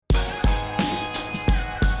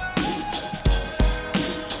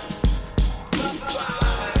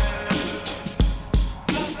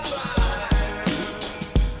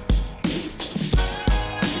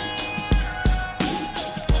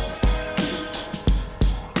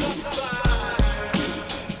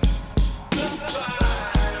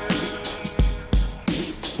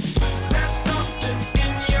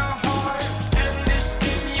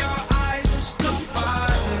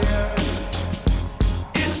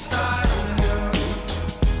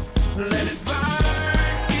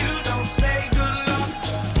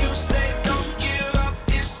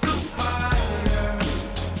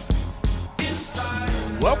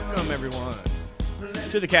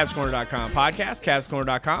to the CavsCorner.com podcast.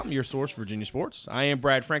 CavsCorner.com, your source for Virginia sports. I am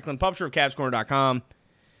Brad Franklin, publisher of CavsCorner.com,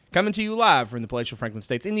 coming to you live from the palatial Franklin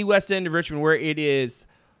Estates in the west end of Richmond, where it is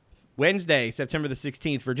Wednesday, September the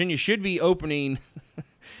 16th. Virginia should be opening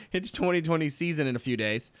its 2020 season in a few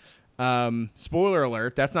days. Spoiler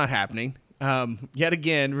alert, that's not happening. Yet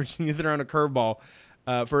again, Virginia thrown a curveball.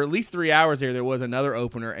 For at least 3 hours there was another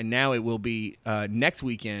opener, and now it will be next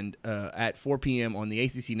weekend at 4 p.m. on the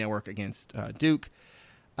ACC network against Duke.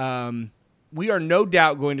 We are no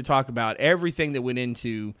doubt going to talk about everything that went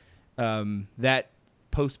into that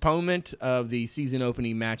postponement of the season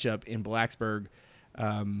opening matchup in Blacksburg.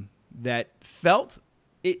 That felt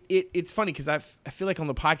it's funny because I feel like on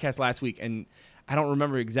the podcast last week, and I don't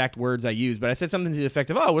remember exact words I used, but I said something to the effect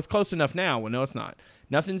of, "Oh, it's close enough now." Well, no, it's not.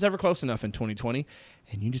 Nothing's ever close enough in 2020,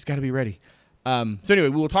 and you just got to be ready. So anyway,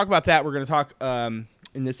 we will talk about that. We're going to talk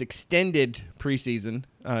in this extended preseason.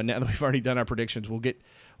 Now that we've already done our predictions, we'll get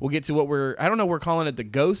to what we're calling it the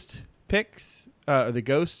ghost picks, or the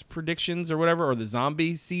ghost predictions or whatever, or the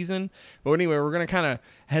zombie season. But anyway, we're going to kind of,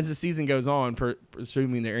 as the season goes on,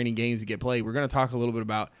 presuming there are any games that get played, we're going to talk a little bit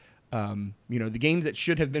about the games that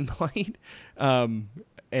should have been played,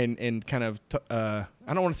 and kind of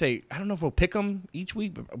I don't know if we'll pick them each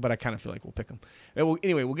week, but I kind of feel like we'll pick them.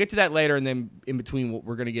 Anyway, we'll get to that later, and then in between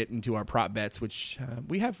we're going to get into our prop bets, which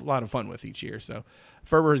we have a lot of fun with each year. So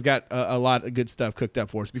Ferber has got a lot of good stuff cooked up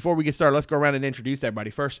for us. Before we get started, let's go around and introduce everybody.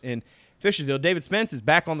 First in Fishersville, David Spence is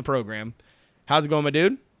back on the program. How's it going, my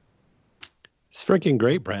dude? It's freaking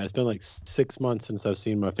great, Brad. It's been like 6 months since I've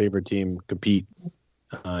seen my favorite team compete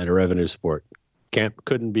in a revenue sport.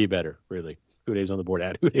 Couldn't be better, really. Who Dave's on the board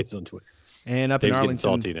at Who Dave's on Twitter. And up Dave's in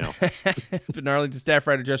Arlington, getting salty now. up in Arlington, staff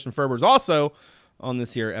writer Justin Ferber is also on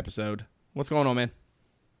this here episode. What's going on, man?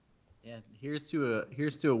 Yeah, here's to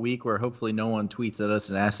a week where hopefully no one tweets at us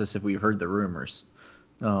and asks us if we've heard the rumors,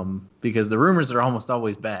 because the rumors are almost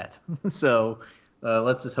always bad. So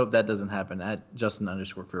let's just hope that doesn't happen. At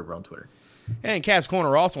Justin_Ferber on Twitter. And Cavs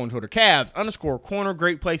Corner also on Twitter. Cavs_Corner,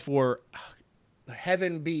 great place for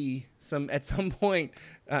heaven be at some point.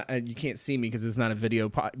 You can't see me because it's not a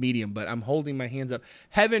video medium, but I'm holding my hands up.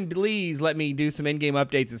 Heaven, please let me do some in-game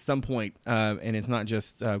updates at some point, and it's not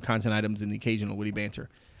just content items and the occasional witty banter.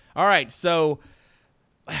 All right, so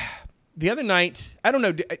the other night, I don't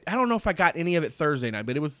know if I got any of it Thursday night,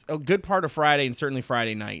 but it was a good part of Friday and certainly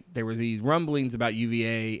Friday night. There was these rumblings about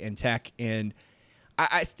UVA and Tech, and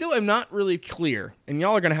I still am not really clear, and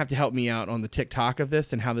y'all are going to have to help me out on the TikTok of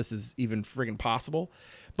this and how this is even friggin' possible.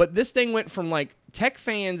 But this thing went from like Tech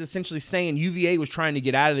fans essentially saying UVA was trying to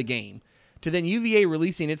get out of the game to then UVA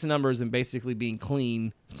releasing its numbers and basically being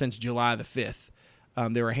clean since July the 5th.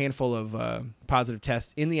 There were a handful of positive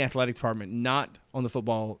tests in the athletic department, not on the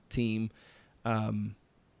football team,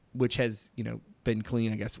 which has been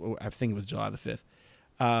clean, I guess. I think it was July the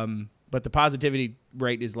 5th. But the positivity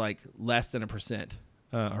rate is like less than 1%.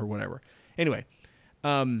 Or whatever. Anyway,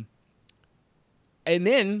 and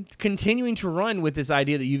then continuing to run with this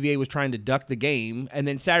idea that UVA was trying to duck the game, and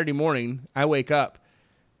then Saturday morning I wake up,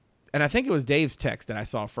 and I think it was Dave's text that I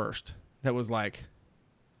saw first that was like,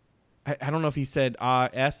 I don't know if he said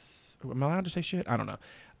S. Am I allowed to say shit? I don't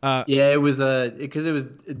know. Yeah, it was because it was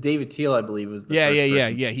David Teal, I believe, was the first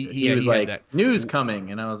person. Yeah. He was like, that news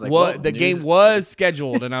coming, and I was like, well, the game was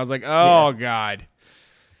scheduled, and I was like, oh God.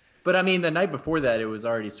 But I mean, the night before that, it was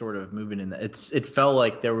already sort of moving in. It felt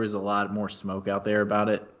like there was a lot more smoke out there about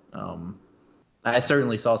it. I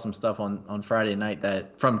certainly saw some stuff on Friday night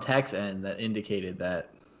that from Tech's end that indicated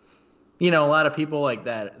that, a lot of people like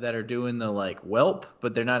that are doing the like whelp,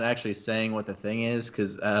 but they're not actually saying what the thing is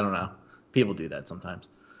because I don't know. People do that sometimes.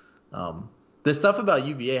 The stuff about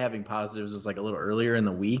UVA having positives was like a little earlier in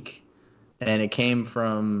the week, and it came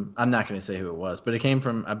from, I'm not going to say who it was, but it came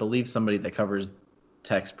from, I believe, somebody that covers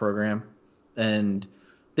Tech's program, and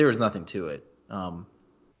there was nothing to it.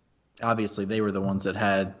 Obviously they were the ones that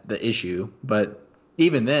had the issue, but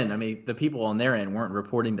even then, I mean, the people on their end weren't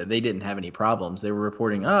reporting that they didn't have any problems. They were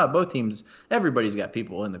reporting, both teams, everybody's got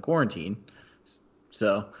people in the quarantine.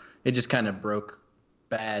 So it just kind of broke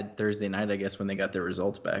bad Thursday night, I guess, when they got their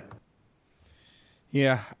results back.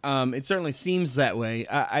 Yeah, it certainly seems that way.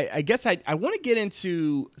 I guess I want to get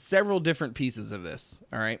into several different pieces of this,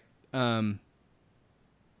 all right?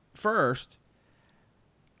 First,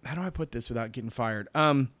 how do I put this without getting fired?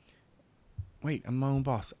 Wait, I'm my own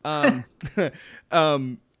boss. All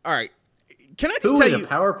right. Can I just tell you? Who in a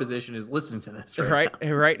power position is listening to this right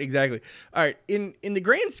now? Right, exactly. All right. In the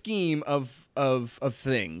grand scheme of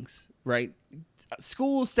things, right?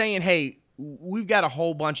 Schools saying, hey, we've got a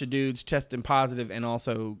whole bunch of dudes testing positive and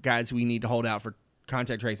also guys we need to hold out for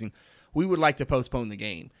contact tracing. we would like to postpone the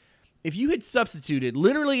game. If you had substituted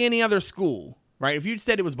literally any other school, right? If you'd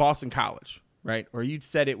said it was Boston College, right? Or you'd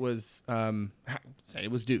said it was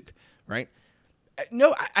Duke, right?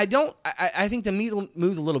 No, I don't. I think the needle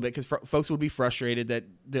moves a little bit because folks would be frustrated that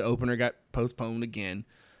the opener got postponed again.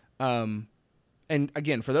 And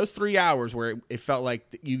again, for those 3 hours where it felt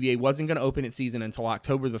like the UVA wasn't going to open its season until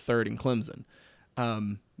October the 3rd in Clemson,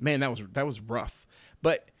 man, that was rough.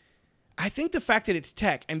 But I think the fact that it's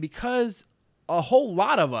Tech, and because a whole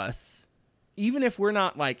lot of us, even if we're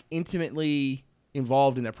not like intimately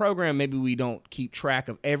involved in the program, maybe we don't keep track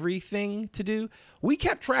of everything to do, we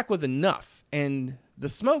kept track with enough. And the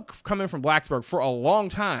smoke coming from Blacksburg for a long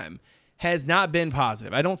time has not been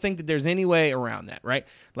positive. I don't think that there's any way around that, right?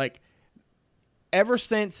 Like, ever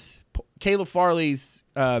since Caleb Farley's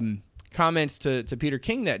comments to Peter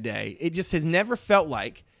King that day, it just has never felt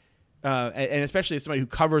like, and especially as somebody who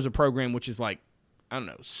covers a program which is like, I don't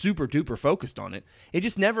know, super duper focused on it, it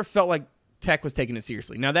just never felt like Tech was taking it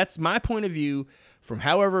seriously. Now, that's my point of view from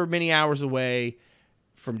however many hours away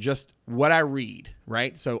from just what I read,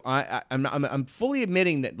 right? So I'm fully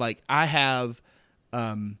admitting that, like, I have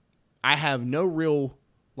no real,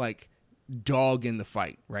 like, dog in the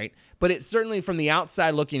fight, right? But it's certainly from the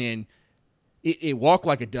outside looking in, it walked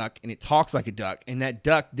like a duck and it talks like a duck, and that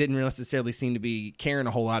duck didn't necessarily seem to be caring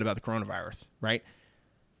a whole lot about the coronavirus, right?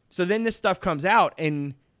 So then this stuff comes out,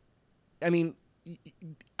 and I mean,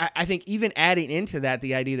 I think even adding into that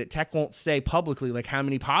the idea that Tech won't say publicly like how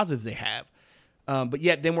many positives they have, but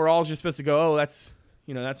yet then we're all just supposed to go, oh, that's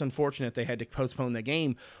unfortunate they had to postpone the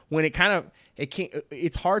game, when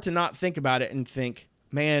it's hard to not think about it and think,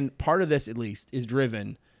 man, part of this at least is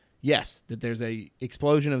driven, yes, that there's a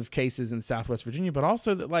explosion of cases in Southwest Virginia, but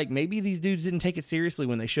also that, like, maybe these dudes didn't take it seriously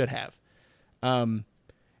when they should have. And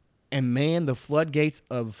man, the floodgates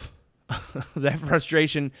of that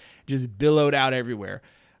frustration just billowed out everywhere.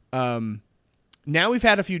 Now we've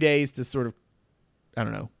had a few days to sort of, I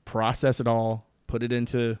don't know, process it all, put it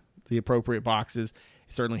into the appropriate boxes.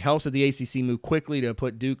 It certainly helps that the ACC moved quickly to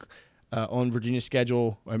put Duke on Virginia's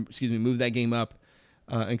schedule, move that game up.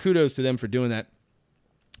 And kudos to them for doing that.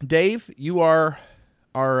 Dave, you are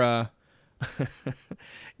our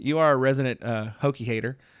you are a resident Hokie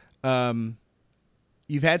hater.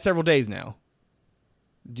 You've had several days now.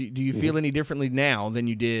 Do you feel any differently now than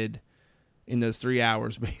you did in those 3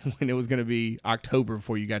 hours when it was going to be October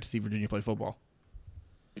before you got to see Virginia play football?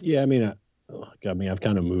 Yeah, I mean, I've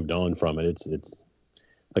kind of moved on from it. It's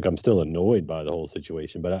like I'm still annoyed by the whole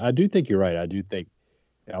situation, but I do think you're right.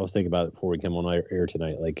 I was thinking about it before we came on air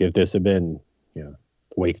tonight. Like, if this had been,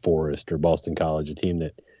 Wake Forest or Boston College, a team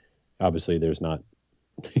that obviously there's not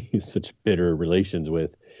such bitter relations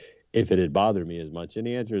with, if it had bothered me as much, and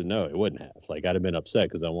the answer is no, it wouldn't have. Like, I'd have been upset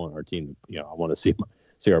because I want our team, I want to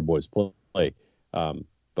see our boys play.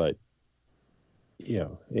 But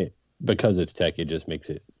because it's Tech, it just makes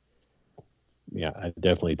it. Yeah, I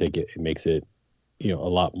definitely think it makes it, a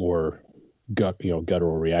lot more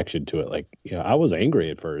guttural reaction to it. Like, I was angry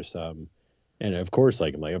at first, and of course,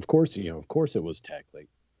 of course it was Tech. Like,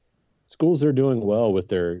 schools are doing well with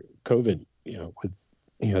their COVID,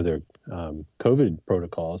 their COVID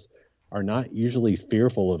protocols are not usually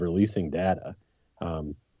fearful of releasing data,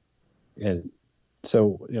 and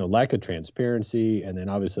so lack of transparency, and then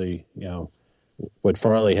obviously what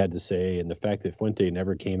Farley had to say, and the fact that Fuente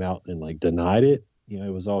never came out and denied it.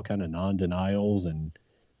 It was all kind of non-denials and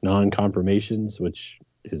non-confirmations, which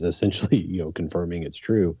is essentially confirming it's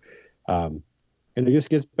true. And it just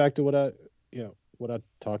gets back to what I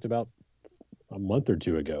talked about a month or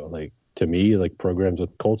two ago. Like, to me, like, programs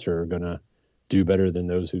with culture are going to do better than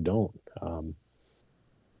those who don't.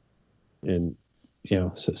 And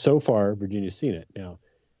so far Virginia's seen it. Now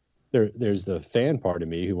there's the fan part of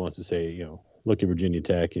me who wants to say, look at Virginia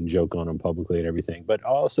Tech and joke on them publicly and everything, but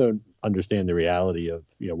also understand the reality of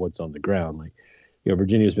what's on the ground. Like,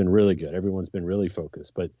 Virginia's been really good. Everyone's been really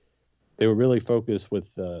focused, but they were really focused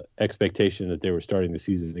with the expectation that they were starting the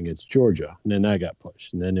season against Georgia, and then that got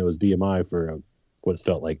pushed, and then it was VMI for what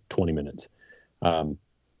felt like 20 minutes, and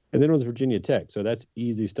then it was Virginia Tech. So that's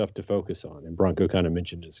easy stuff to focus on. And Bronco kind of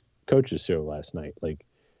mentioned his coach's show last night. Like,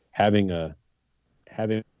 having a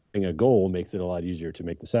goal makes it a lot easier to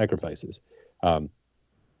make the sacrifices.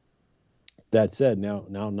 That said, now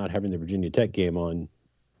not having the Virginia Tech game on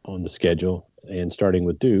the schedule and starting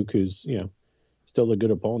with Duke, who's still a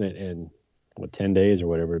good opponent, and 10 days or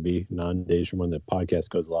whatever it be, 9 days from when the podcast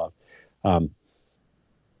goes live.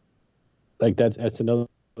 Like, that's another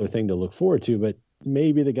thing to look forward to, but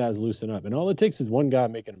maybe the guys loosen up, and all it takes is one guy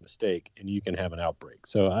making a mistake and you can have an outbreak.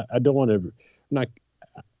 So I don't want to,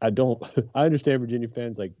 I understand Virginia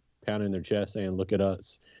fans, like, pounding their chest saying, look at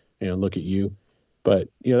us, look at you. But,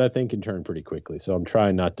 that thing can turn pretty quickly. So I'm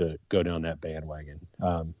trying not to go down that bandwagon,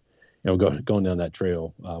 going down that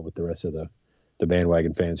trail with the rest of the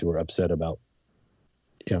bandwagon fans who are upset about,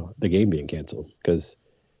 the game being canceled, because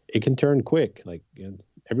it can turn quick. Like,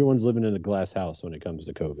 everyone's living in a glass house when it comes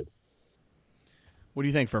to COVID. What do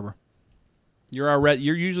you think, Ferber? You're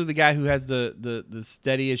usually the guy who has the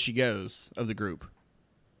steady as she goes of the group.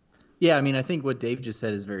 Yeah, I mean, I think what Dave just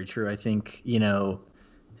said is very true. I think,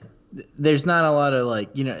 there's not a lot of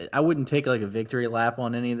I wouldn't take like a victory lap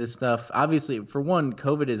on any of this stuff. Obviously, for one,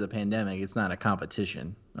 COVID is a pandemic. It's not a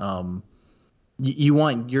competition. You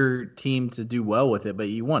want your team to do well with it, but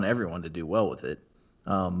you want everyone to do well with it.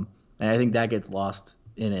 And I think that gets lost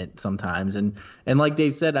in it sometimes. And like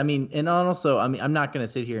Dave said, I mean, and also, I mean, I'm not going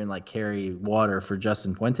to sit here and like carry water for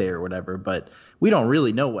Justin Fuente or whatever, but we don't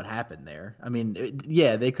really know what happened there. I mean,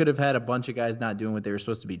 yeah, they could have had a bunch of guys not doing what they were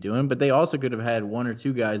supposed to be doing, but they also could have had one or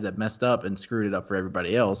two guys that messed up and screwed it up for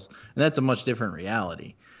everybody else. And that's a much different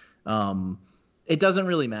reality. It doesn't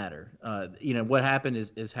really matter. What happened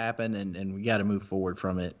is happened, and we got to move forward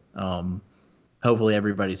from it. Hopefully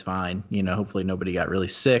everybody's fine. Hopefully nobody got really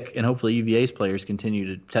sick, and hopefully UVA's players continue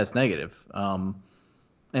to test negative. And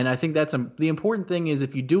I think that's the important thing is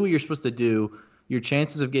if you do what you're supposed to do, your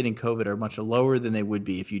chances of getting COVID are much lower than they would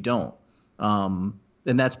be if you don't. And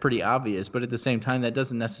that's pretty obvious. But at the same time, that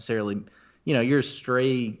doesn't necessarily, you're a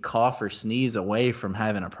stray cough or sneeze away from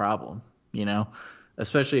having a problem,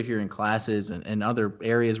 especially if you're in classes and other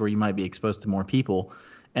areas where you might be exposed to more people.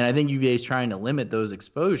 And I think UVA is trying to limit those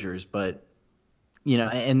exposures, but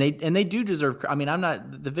and they do deserve. I mean, I'm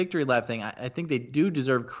not the victory lap thing. I think they do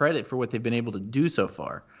deserve credit for what they've been able to do so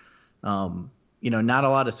far. Not a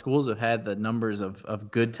lot of schools have had the numbers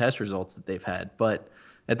of good test results that they've had, but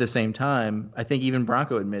at the same time, I think even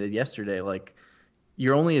Bronco admitted yesterday, like,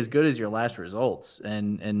 you're only as good as your last results,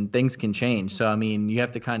 and things can change. So I mean, you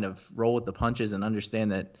have to kind of roll with the punches and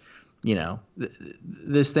understand that.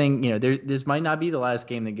 This thing, this might not be the last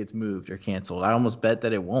game that gets moved or canceled. I almost bet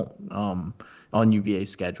that it won't on UVA's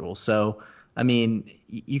schedule. So, I mean,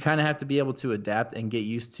 you kind of have to be able to adapt and get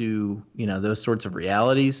used to, those sorts of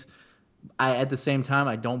realities. At the same time,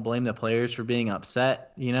 I don't blame the players for being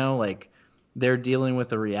upset. They're dealing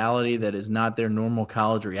with a reality that is not their normal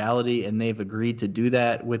college reality, and they've agreed to do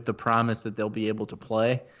that with the promise that they'll be able to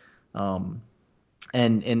play.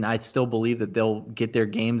 And I still believe that they'll get their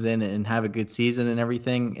games in and have a good season and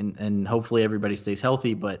everything, and hopefully everybody stays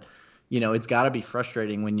healthy. But, it's got to be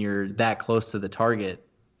frustrating when you're that close to the target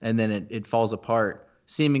and then it falls apart,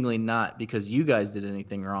 seemingly not because you guys did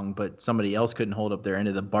anything wrong, but somebody else couldn't hold up their end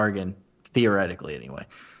of the bargain, theoretically anyway.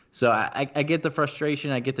 So I get the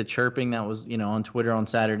frustration. I get the chirping that was, on Twitter on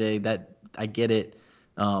Saturday. That I get it.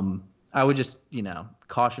 I would just,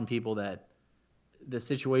 caution people that the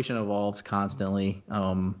situation evolves constantly.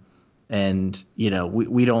 And,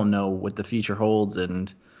 we don't know what the future holds,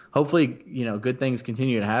 and hopefully, good things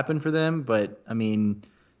continue to happen for them. But I mean,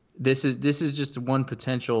 this is just one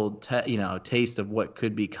potential, taste of what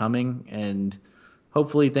could be coming. And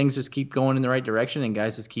hopefully things just keep going in the right direction and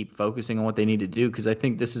guys just keep focusing on what they need to do. Cause I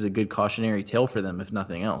think this is a good cautionary tale for them, if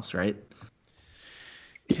nothing else. Right.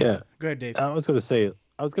 Yeah. Go ahead, Dave. I was going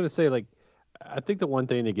to say, like, I think the one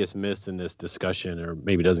thing that gets missed in this discussion, or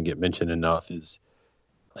maybe doesn't get mentioned enough, is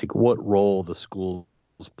like what role the schools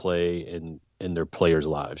play in their players'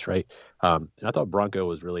 lives, right? And I thought Bronco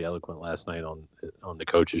was really eloquent last night on the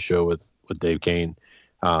coach's show with Dave Kane.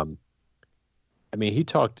 I mean, he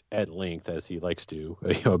talked at length, as he likes to,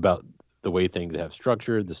 about the way things have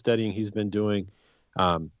structured, the studying he's been doing.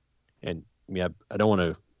 And I mean, I don't want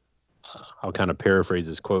to, I'll kind of paraphrase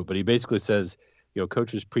his quote, but he basically says,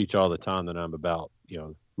 coaches preach all the time that I'm about,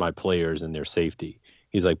 my players and their safety.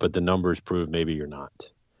 He's like, but the numbers prove maybe you're not.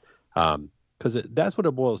 Because that's what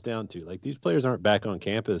it boils down to. Like, these players aren't back on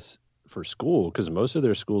campus for school because most of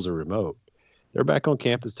their schools are remote. They're back on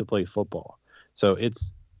campus to play football. So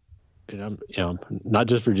it's, not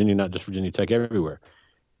just Virginia, not just Virginia Tech, everywhere.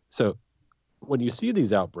 So when you see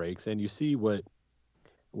these outbreaks and you see what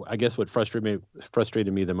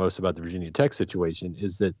frustrated me the most about the Virginia Tech situation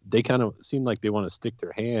is that they kind of seem like they want to stick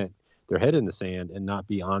their head in the sand and not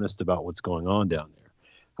be honest about what's going on down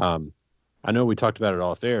there. I know we talked about it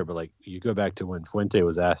off air, but like you go back to when Fuente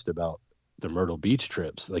was asked about the Myrtle Beach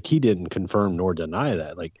trips, like he didn't confirm nor deny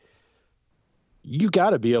that. Like, you got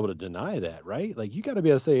to be able to deny that, right? Like, you got to be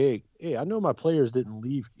able to say, hey, I know my players didn't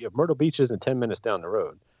leave. Myrtle Beach isn't 10 minutes down the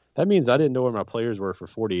road. That means I didn't know where my players were for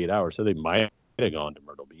 48 hours, so they might have gone to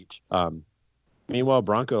Myrtle Beach. Meanwhile,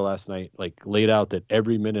 Bronco last night, like, laid out that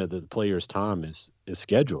every minute of the player's time is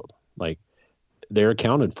scheduled. Like, they're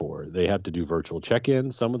accounted for. They have to do virtual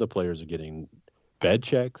check-ins. Some of the players are getting bed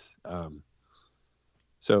checks.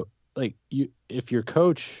 So like if your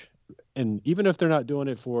coach, and even if they're not doing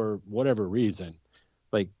it for whatever reason,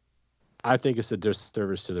 like I think it's a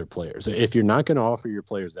disservice to their players. If you're not going to offer your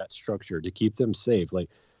players that structure to keep them safe, like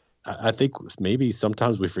I think maybe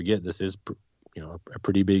sometimes we forget this is, a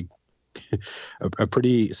pretty big, a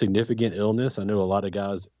pretty significant illness. I know a lot of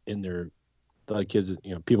guys in their, like kids,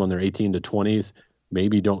 people in their 18 to 20s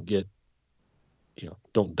maybe don't get,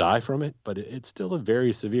 don't die from it, but it's still a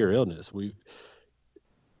very severe illness.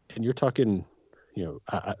 And you're talking,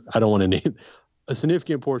 I don't want to name, a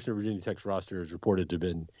significant portion of Virginia Tech's roster is reported to have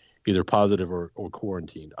been either positive or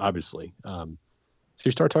quarantined, obviously. So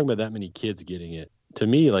you start talking about that many kids getting it. To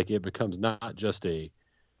me, like it becomes not just a,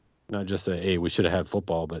 hey, we should have had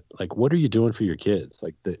football, but like, what are you doing for your kids?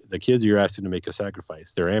 Like the kids you're asking to make a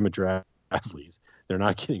sacrifice. They're amateur athletes. They're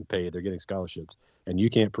not getting paid. They're getting scholarships, and you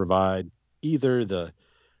can't provide either the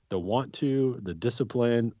want to, the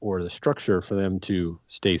discipline, or the structure for them to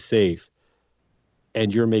stay safe.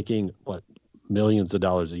 And you're making millions of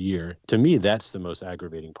dollars a year. To me, that's the most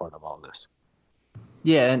aggravating part of all this.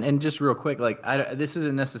 Yeah, and just real quick, like this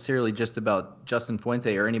isn't necessarily just about Justin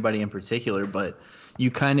Fuente or anybody in particular, but you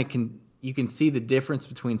kind of can see the difference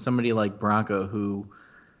between somebody like Bronco who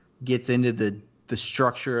gets into the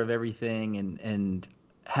structure of everything and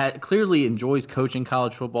clearly enjoys coaching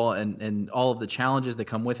college football and all of the challenges that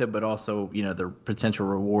come with it, but also the potential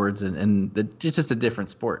rewards and it's just a different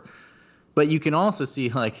sport. But you can also see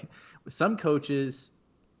like some coaches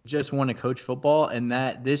just want to coach football, and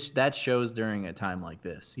that shows during a time like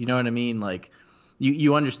this. You know what I mean? Like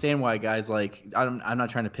you understand why guys like I'm not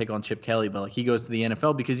trying to pick on Chip Kelly, but like he goes to the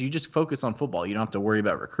NFL because you just focus on football. You don't have to worry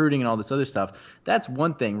about recruiting and all this other stuff. That's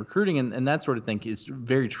one thing. Recruiting and that sort of thing is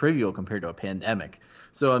very trivial compared to a pandemic.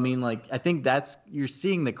 So I mean, like I think you're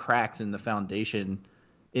seeing the cracks in the foundation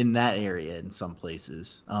in that area in some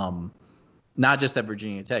places. Not just at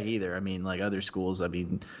Virginia Tech either. I mean, like other schools. I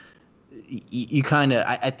mean, you kind of.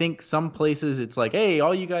 I think some places it's like, hey,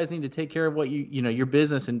 all you guys need to take care of what your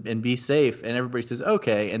business and be safe, and everybody says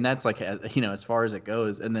okay, and that's like as far as it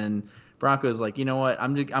goes. And then Bronco's like, you know what,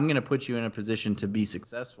 I'm going to put you in a position to be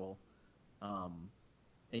successful, and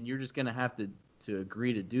you're just going to have to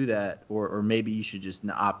agree to do that, or maybe you should just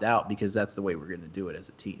opt out because that's the way we're going to do it as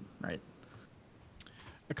a team, right?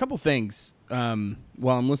 A couple things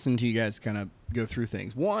while I'm listening to you guys kind of go through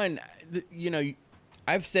things. One,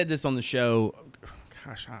 I've said this on the show,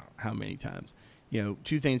 gosh, how many times?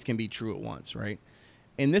 Two things can be true at once, right?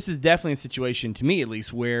 And this is definitely a situation, to me at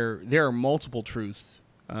least, where there are multiple truths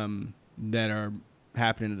that are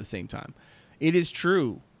happening at the same time. It is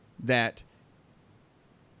true that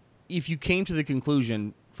if you came to the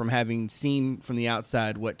conclusion from having seen from the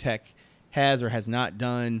outside what Tech has or has not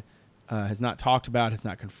done, has not talked about, has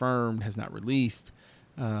not confirmed, has not released,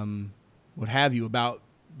 what have you, about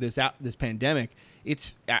this pandemic,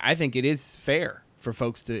 I think it is fair for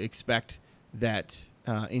folks to expect that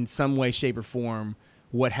in some way, shape, or form,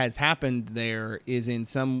 what has happened there is in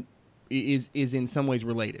some ways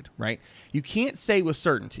related, right? You can't say with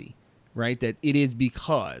certainty, right, that it is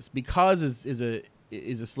because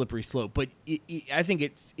is a slippery slope, but I think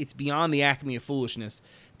it's beyond the acme of foolishness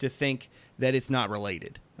to think that it's not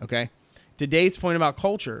related. Okay. To Dave's point about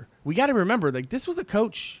culture, we got to remember, like, this was a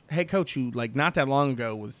head coach who, like, not that long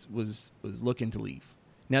ago was looking to leave.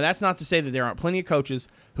 Now, that's not to say that there aren't plenty of coaches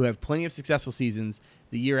who have plenty of successful seasons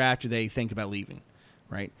the year after they think about leaving,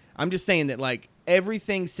 right? I'm just saying that, like,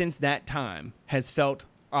 everything since that time has felt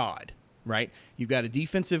odd, right? You've got a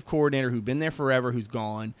defensive coordinator who's been there forever, who's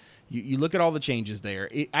gone. You look at all the changes there.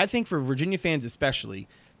 I think for Virginia fans especially,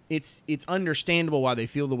 it's understandable why they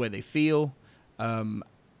feel the way they feel.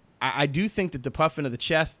 I do think that the puffing of the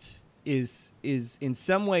chest is in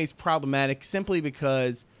some ways problematic simply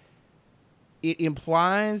because it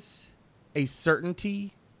implies a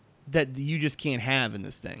certainty that you just can't have in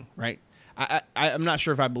this thing, right? I'm not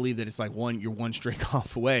sure if I believe that it's like you're one streak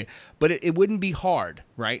off away, but it wouldn't be hard,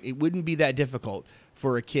 right? It wouldn't be that difficult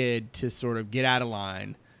for a kid to sort of get out of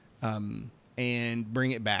line and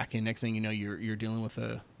bring it back, and next thing you know, you're dealing with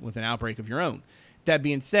an outbreak of your own. That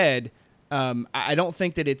being said, I don't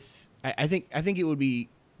think that it's. I think it would be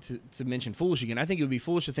to mention foolish again. I think it would be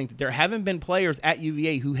foolish to think that there haven't been players at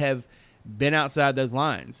UVA who have been outside those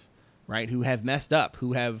lines, right? Who have messed up,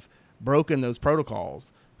 who have broken those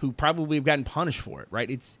protocols, who probably have gotten punished for it, right?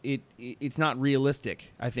 It's not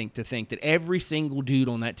realistic, I think, to think that every single dude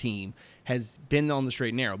on that team has been on the straight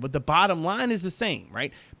and narrow. But the bottom line is the same,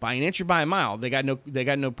 right? By an inch or by a mile, they got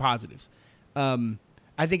no positives.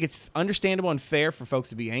 I I think it's understandable and fair for folks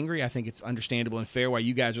to be angry. I think it's understandable and fair why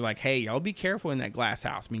you guys are like, hey, y'all be careful in that glass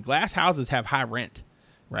house. I mean, glass houses have high rent,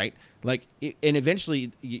 right? Like, and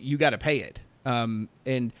eventually you got to pay it.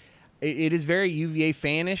 And it is very UVA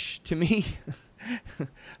fanish to me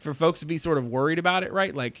for folks to be sort of worried about it,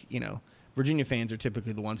 right? Like, Virginia fans are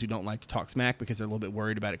typically the ones who don't like to talk smack because they're a little bit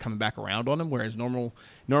worried about it coming back around on them, whereas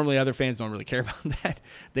normally other fans don't really care about that.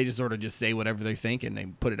 They just sort of just say whatever they think and they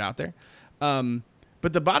put it out there.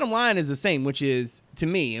 But the bottom line is the same, which is, to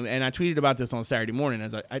me, and I tweeted about this on Saturday morning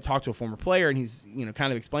as I talked to a former player, and he's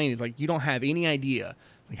kind of explaining, he's like, you don't have any idea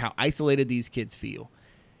like how isolated these kids feel.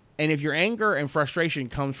 And if your anger and frustration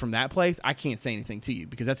comes from that place, I can't say anything to you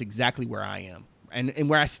because that's exactly where I am and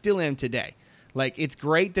where I still am today. Like, it's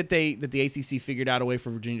great that the ACC figured out a way for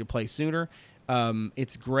Virginia to play sooner.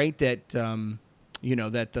 It's great that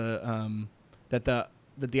that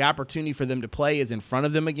the opportunity for them to play is in front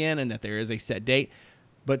of them again, and that there is a set date.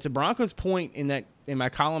 But to Bronco's point in my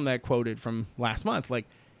column that I quoted from last month, like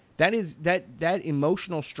that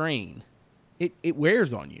emotional strain, it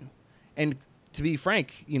wears on you. And to be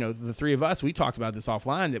frank, the three of us, we talked about this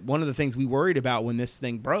offline, that one of the things we worried about when this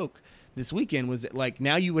thing broke this weekend was that, like,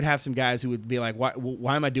 now you would have some guys who would be like,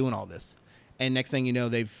 why am I doing all this? And next thing you know,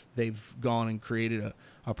 they've gone and created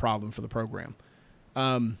a problem for the program.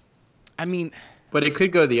 I mean, but it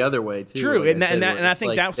could go the other way too. True, like and I think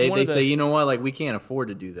like that's they, one they of the. say, you know what, like we can't afford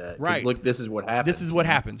to do that. Right. Look, this is what happens. This is what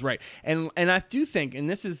happens, right? And I do think, and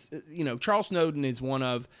this is, Charles Snowden is one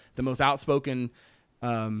of the most outspoken,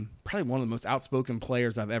 probably one of the most outspoken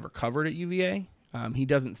players I've ever covered at UVA. He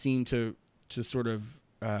doesn't seem to sort of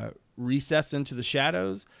recess into the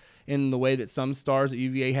shadows in the way that some stars at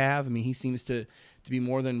UVA have. I mean, he seems to be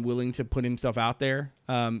more than willing to put himself out there.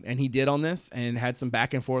 And he did on this and had some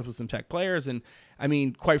back and forth with some Tech players. And I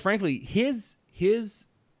mean, quite frankly, his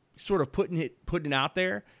sort of putting it out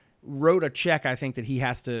there wrote a check. I think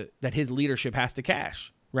that his leadership has to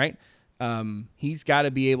cash, right? He's got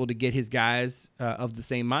to be able to get his guys of the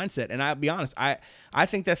same mindset. And I'll be honest, I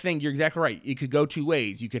think that thing, you're exactly right. It could go two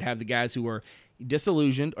ways. You could have the guys who are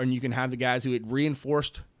disillusioned, or you can have the guys who had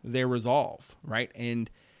reinforced their resolve, right? And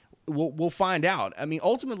we'll find out. I mean,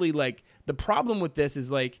 ultimately, like, the problem with this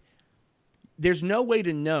is, like, there's no way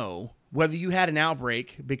to know whether you had an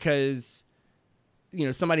outbreak because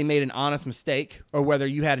somebody made an honest mistake, or whether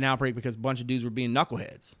you had an outbreak because a bunch of dudes were being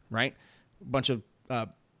knuckleheads, right? A bunch of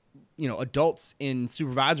adults in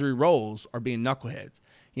supervisory roles are being knuckleheads.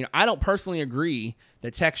 I don't personally agree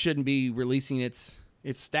that Tech shouldn't be releasing its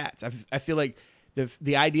stats. I feel like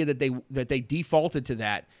the idea that they defaulted to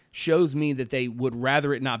that shows me that they would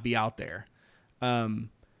rather it not be out there.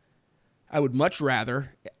 I would much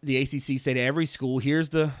rather the ACC say to every school, here's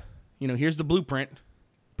the blueprint,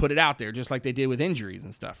 put it out there, just like they did with injuries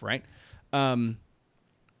and stuff, right? But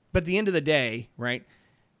at the end of the day, right,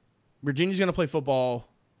 Virginia's going to play football,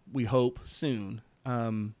 we hope, soon.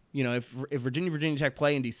 If Virginia Tech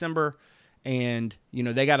play in December and,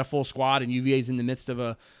 they got a full squad and UVA's in the midst of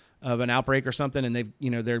an outbreak or something, and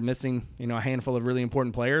they're missing, a handful of really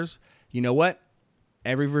important players, you know what?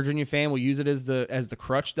 Every Virginia fan will use it as the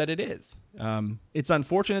crutch that it is. It's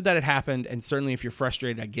unfortunate that it happened, and certainly if you're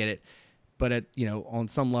frustrated, I get it. But on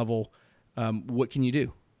some level, what can you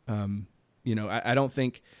do? I don't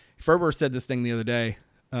think Ferber said this thing the other day,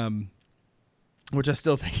 which I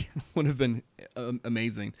still think would have been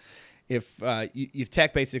amazing if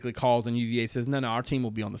Tech basically calls and UVA says, no, our team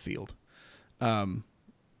will be on the field.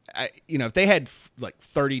 If they had like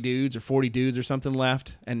 30 dudes or 40 dudes or something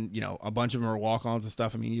left, and a bunch of them are walk-ons and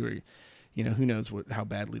stuff, I mean, who knows how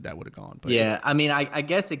badly that would have gone. But yeah, I mean, I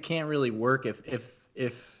guess it can't really work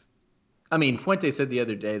if I mean, Fuente said the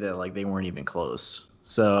other day that like they weren't even close.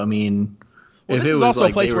 So I mean, well, if this it is was also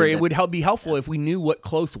like a place where it would be helpful if we knew what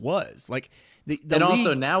close was. Like the and league,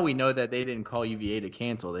 also now we know that they didn't call UVA to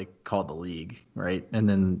cancel; they called the league, right? And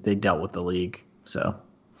then they dealt with the league. So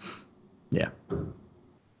yeah.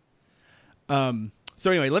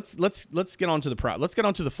 So anyway, let's get on to the let's get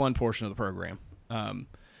on to the fun portion of the program.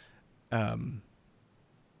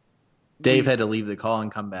 Dave had to leave the call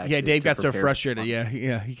and come back. Yeah, Dave got so frustrated.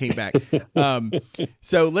 Yeah, he came back.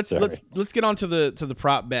 So let's get on to the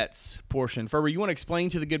prop bets portion. Ferber, you want to explain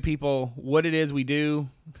to the good people what it is we do,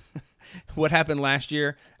 what happened last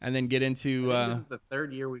year, and then get into. This is the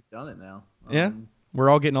third year we've done it now. Yeah, we're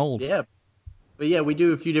all getting old. Yeah. But yeah, we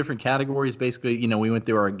do a few different categories. Basically, we went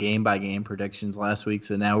through our game-by-game predictions last week,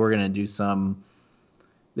 so now we're going to do some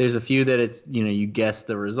 – there's a few that it's, you guess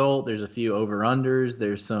the result. There's a few over-unders.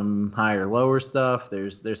 There's some higher-lower stuff.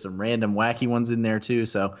 There's some random wacky ones in there too.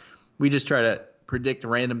 So we just try to predict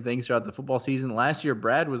random things throughout the football season. Last year,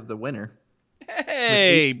 Brad was the winner. Hey!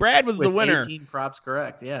 Hey, Brad was the with winner. 18 props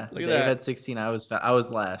correct. Yeah, Look at Dave that. had 16. I was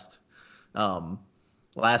last.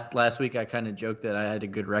 Last week I kind of joked that I had a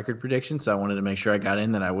good record prediction, so I wanted to make sure I got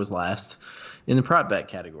in that I was last in the prop bet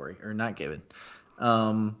category, or not given.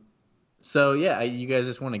 So yeah, you guys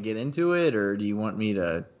just want to get into it, or do you want me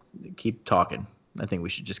to keep talking? I think we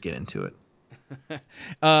should just get into it.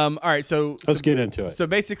 All right, so Let's get into it. So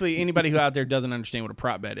basically, anybody who out there doesn't understand what a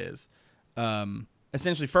prop bet is,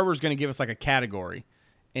 essentially, Ferber's going to give us like a category,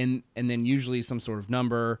 and then usually some sort of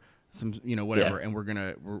number, some whatever, Yeah. and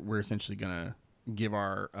we're essentially gonna give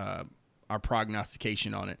our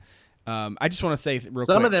prognostication on it. I just want to say real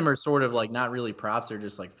Some quick, of them are sort of like not really props; they're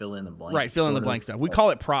just like fill in the blank. right, fill in the sort blank of. stuff. We call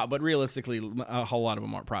it prop, but realistically, a whole lot of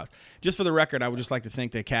them aren't props. Just for the record, I would just like to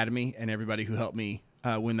thank the Academy and everybody who helped me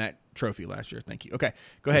win that trophy last year. Thank you. Okay,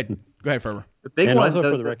 go ahead, Ferber. The big And one, also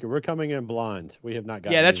for the record, we're coming in blind. We have not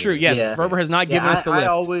got. Yeah, that's true. Yes, Ferber has not given us the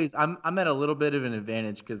list. I'm at a little bit of an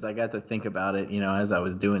advantage because I got to think about it, as I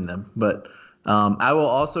was doing them. But I will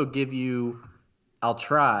also give you. I'll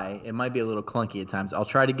try. It might be a little clunky at times. I'll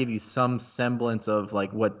try to give you some semblance of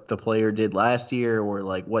like what the player did last year, or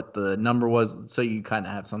like what the number was, so you kind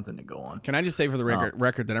of have something to go on. Can I just say for the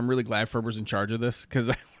record that I'm really glad Ferber's in charge of this,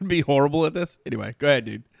 because I would be horrible at this. Anyway, go ahead,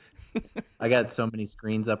 dude. I got so many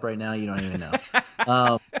screens up right now, you don't even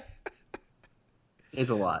know.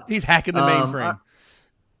 It's a lot. He's hacking the mainframe.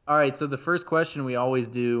 All right, so the first question we always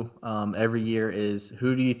do every year is,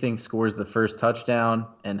 who do you think scores the first touchdown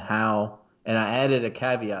and how? And I added a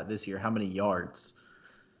caveat this year, how many yards?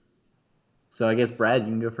 So I guess, Brad, you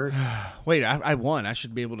can go first. Wait, I won. I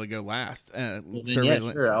should be able to go last. Yeah, sure.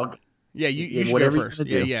 You should go first.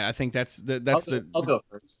 Yeah. I think I'll go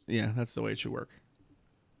first. Yeah, that's the way it should work.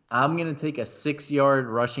 I'm going to take a 6-yard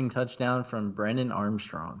rushing touchdown from Brennan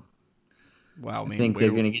Armstrong. Wow, man. I think they're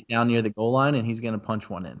going to get down near the goal line, and he's going to punch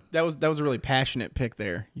one in. That was a really passionate pick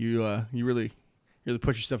there. You really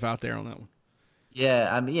put yourself out there on that one. Yeah,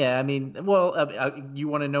 I mean, well, you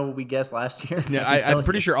want to know what we guessed last year? Yeah, I'm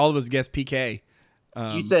pretty sure all of us guessed PK.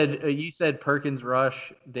 You said Perkins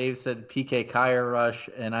rush, Dave said PK Kyer rush,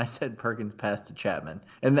 and I said Perkins pass to Chapman.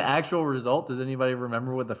 And the actual result, does anybody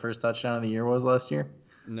remember what the first touchdown of the year was last year?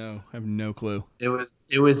 No, I have no clue. It was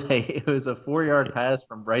a 4-yard pass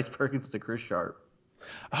from Bryce Perkins to Chris Sharp.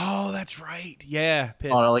 Oh, that's right. Yeah,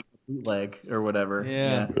 on like a bootleg or whatever.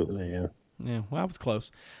 Yeah. Well, that was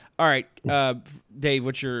close. All right, Dave,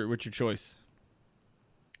 what's your choice?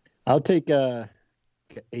 I'll take a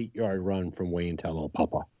 8-yard run from Wayne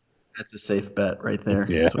Taulapapa. That's a safe bet right there.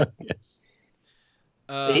 Yeah. Yes.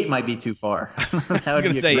 8 might be too far. I was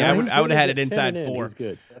going to say, I would have had it inside 4. He's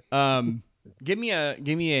good. Give me a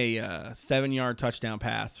 7-yard touchdown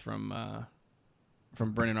pass from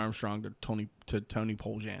Brennan Armstrong to Tony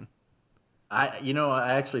Poljan. I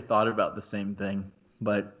actually thought about the same thing,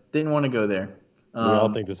 but didn't want to go there. We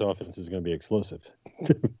all think this offense is going to be explosive.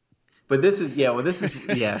 But this is yeah. What if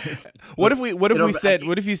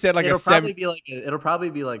you said like it'll probably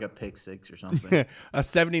be like a pick 6 or something. A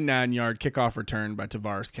 79-yard kickoff return by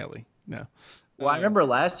Tavares Kelly. No. Well, I remember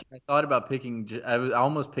last year I thought about I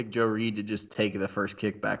almost picked Joe Reed to just take the first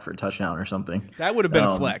kick back for a touchdown or something. That would have been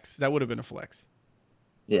a flex.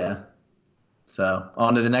 Yeah. So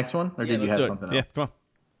on to the next one, or did you have something else? Yeah, come on.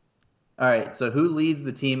 All right. So who leads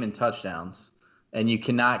the team in touchdowns? And you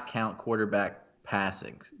cannot count quarterback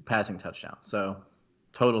passing touchdowns. So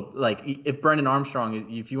total, like if Brennan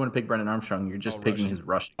Armstrong, if you want to pick Brennan Armstrong, you're just picking his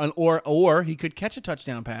rushing. Or he could catch a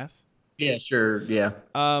touchdown pass. Yeah, sure. Yeah.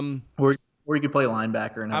 Or you could play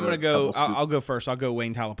linebacker. And I'm gonna go. I'll go first. I'll go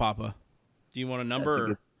Wayne Taulapapa. Do you want a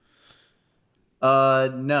number?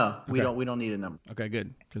 No, we don't need a number. Okay,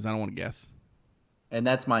 good, because I don't want to guess. And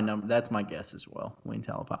that's my number. That's my guess as well. Wayne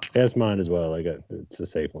Taulapapa. That's mine as well. It's a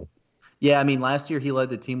safe one. Yeah, I mean, last year he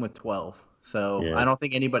led the team with 12, so I don't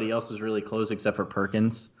think anybody else was really close except for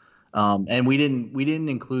Perkins. And we didn't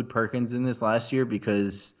include Perkins in this last year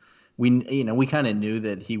because we kind of knew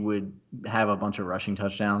that he would have a bunch of rushing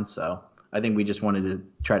touchdowns. So I think we just wanted to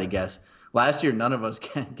try to guess. Last year, none of us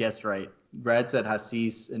guessed right. Brad said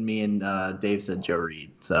Hassis, and me and Dave said Joe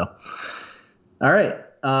Reed. So, all right,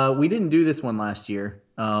 we didn't do this one last year,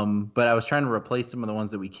 but I was trying to replace some of the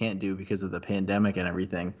ones that we can't do because of the pandemic and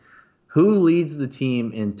everything. Who leads the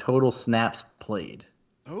team in total snaps played?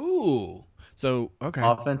 Ooh. So, okay.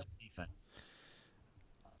 Offense or defense?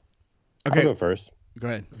 Okay. I'll go first. Go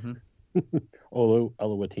ahead. Mm-hmm.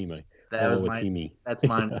 Oluwatimi. That's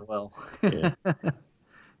mine as well. Yeah.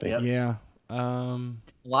 Yep. Yeah. A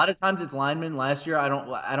lot of times it's linemen. Last year I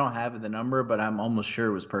don't have the number, but I'm almost sure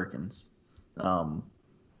it was Perkins.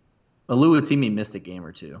 Oluwatimi missed a game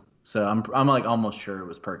or two. So I'm like almost sure it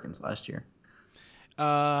was Perkins last year.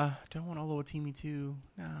 Don't want Oluwatimi too.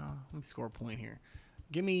 No, let me score a point here.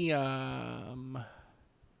 Give me Dare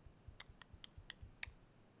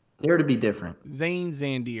to be different. Zane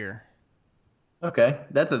Zandier. Okay,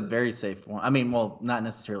 that's a very safe one. I mean, well, not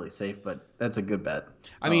necessarily safe, but that's a good bet.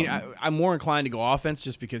 I mean, I'm more inclined to go offense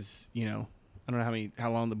just because I don't know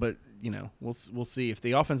how long, but we'll see if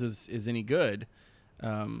the offense is any good.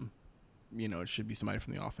 It should be somebody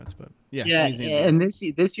from the offense, but yeah. And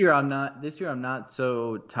this year I'm not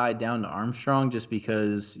so tied down to Armstrong just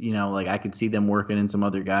because like I could see them working in some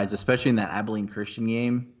other guys, especially in that Abilene Christian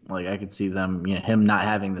game. Like I could see them, him not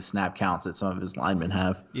having the snap counts that some of his linemen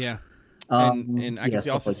have. Yeah. And I can see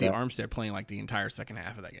that. Armstead playing like the entire second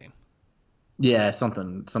half of that game. Yeah,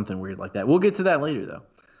 something weird like that. We'll get to that later though.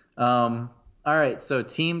 All right, so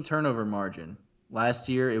team turnover margin. Last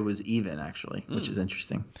year it was even actually, which is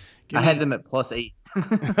interesting. I had them at +8.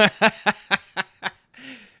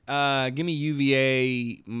 Give me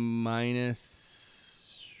UVA minus.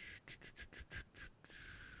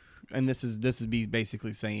 And this is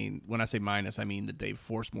basically saying, when I say minus, I mean that they've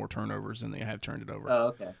forced more turnovers than they have turned it over. Oh,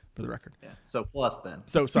 okay. For the record. Yeah. So plus then.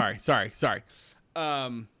 So sorry.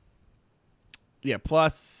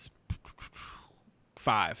 Plus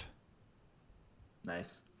 5.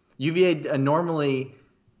 Nice. UVA normally,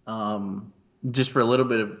 just for a little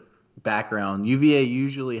bit of background, UVA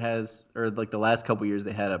usually has, or like the last couple years,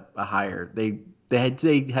 they had a higher. They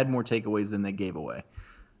had more takeaways than they gave away.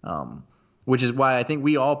 Which is why I think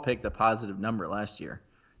we all picked a positive number last year,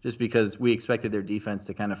 just because we expected their defense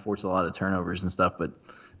to kind of force a lot of turnovers and stuff. But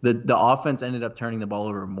the offense ended up turning the ball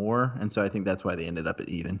over more, and so I think that's why they ended up at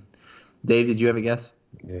even. Dave, did you have a guess?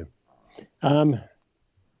 Yeah.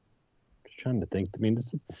 Just trying to think. I mean,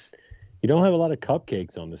 you don't have a lot of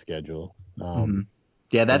cupcakes on the schedule.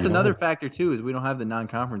 Yeah, that's another factor too, is we don't have the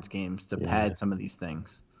non-conference games to pad some of these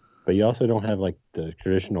things. But you also don't have like the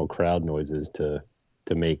traditional crowd noises to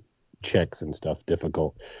make checks and stuff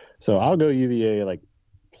difficult. So I'll go UVA like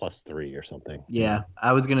 +3 or something. Yeah,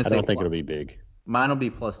 I was gonna say. I don't think it'll be big. Mine will be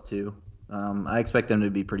 +2. I expect them to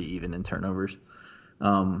be pretty even in turnovers.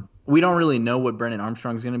 We don't really know what Brennan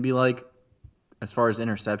Armstrong's gonna be like as far as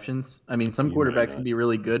interceptions. I mean, some quarterbacks can be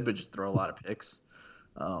really good, but just throw a lot of picks.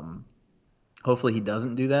 Hopefully he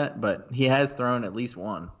doesn't do that, but he has thrown at least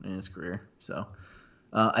one in his career. So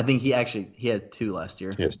I think he had 2 last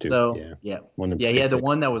year. He has 2. So yeah. He had the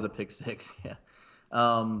one that was a pick 6. Yeah.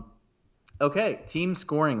 Okay, team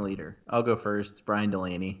scoring leader. I'll go first. It's Brian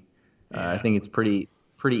Delaney. I think it's pretty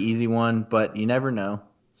easy one, but you never know.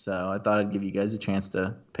 So I thought I'd give you guys a chance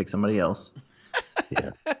to pick somebody else.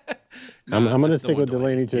 Yeah. I'm going to stick with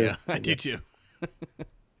Delaney too. Yeah, I do too.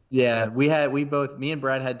 Yeah, me and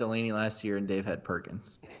Brad had Delaney last year, and Dave had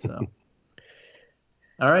Perkins. So,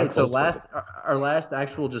 all right. So our last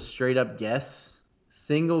actual just straight up guess,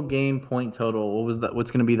 single game point total.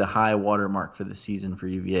 What's going to be the high water mark for the season for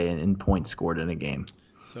UVA in points scored in a game?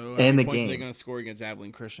 So and the points game are they going to score against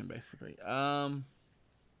Abilene Christian, basically?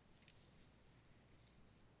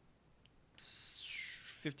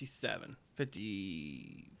 57,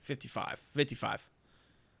 50, 55, 55.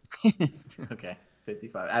 Okay.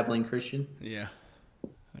 55. Abilene Christian? Yeah.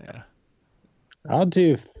 I'll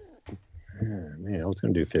do. Man, I was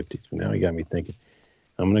going to do 50s, but now you got me thinking.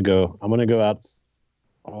 I'm going to go out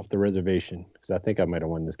off the reservation because I think I might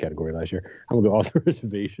have won this category last year. I'm going to go off the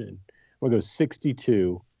reservation. I'm going to go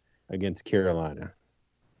 62 against Carolina.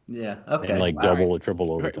 Yeah. Okay. And double or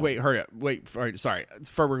triple overtime. Wait, hurry up. Wait. Sorry.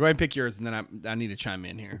 Ferber, go ahead and pick yours, and then I need to chime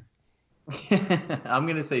in here. I'm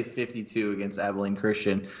going to say 52 against Abilene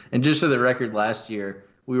Christian. And just for the record, last year,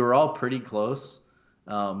 we were all pretty close.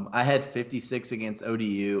 I had 56 against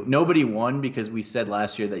ODU. Nobody won because we said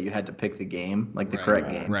last year that you had to pick the game, like the correct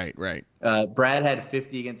game. Right. Brad had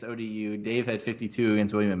 50 against ODU. Dave had 52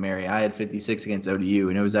 against William & Mary. I had 56 against ODU,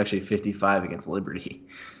 and it was actually 55 against Liberty.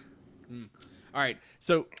 All right.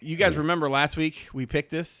 So you guys remember last week we picked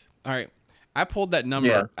this? All right. I pulled that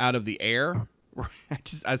number out of the air.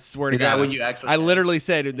 I swear to God. Is that what you actually I literally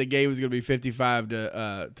said the game was going to be 55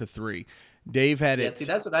 to 3. Dave had it. Yeah, see,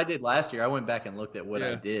 that's what I did last year. I went back and looked at what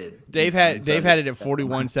I did. Dave had it at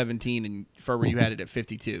 41-17, and Ferber, you had it at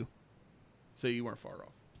 52. So you weren't far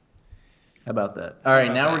off. How about that? All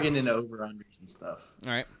right, now we're getting into over-unders and stuff.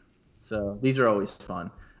 All right. So these are always fun.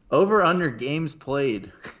 Over-under games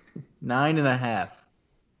played, 9.5.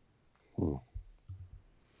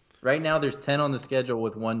 Right now, there's 10 on the schedule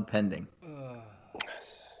with 1 pending.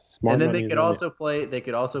 Smart. And then they could also play. They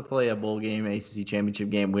could also play a bowl game, ACC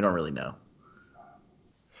championship game. We don't really know.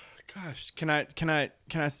 Gosh, can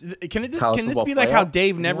this College football be like how playoff?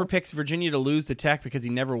 Dave never picks Virginia to lose to Tech because he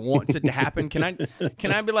never wants it to happen? Can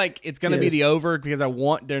I be like, it's going to be Yes. the over because I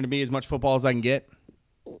want there to be as much football as I can get?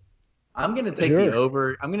 I'm gonna take the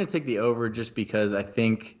over. I'm gonna take the over just because I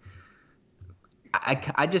think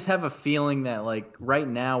I just have a feeling that like right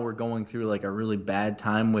now we're going through like a really bad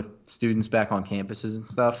time with students back on campuses and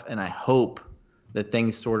stuff, and I hope that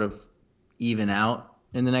things sort of even out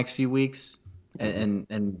in the next few weeks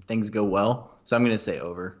and things go well. So I'm gonna say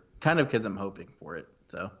over, kind of because I'm hoping for it.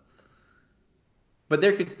 So, but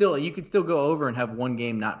you could still go over and have one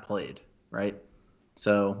game not played, right?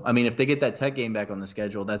 So, I mean, if they get that Tech game back on the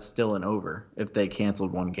schedule, that's still an over if they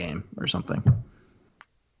canceled one game or something.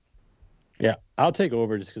 Yeah, I'll take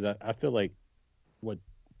over just because I feel like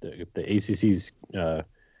if the ACC's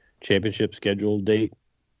championship schedule date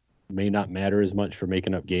may not matter as much for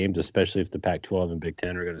making up games, especially if the Pac-12 and Big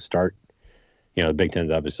Ten are going to start. You know, the Big Ten's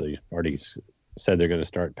obviously already said they're going to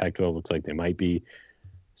start. Pac-12 looks like they might be.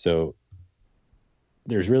 So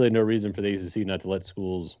there's really no reason for the ACC not to let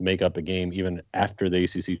schools make up a game even after the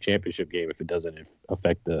ACC championship game if it doesn't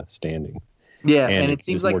affect the standing. Yeah, and it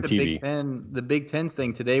seems there's like more the Big Ten's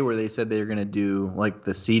thing today where they said they were going to do like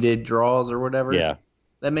the seeded draws or whatever. Yeah.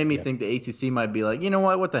 That made me think the ACC might be like, you know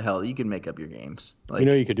what the hell? You can make up your games. Like,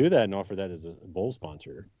 you could do that and offer that as a bowl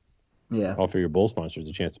sponsor. Yeah. Offer your bowl sponsors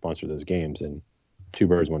a chance to sponsor those games, and two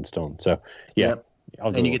birds, one stone. So, yeah. Yep.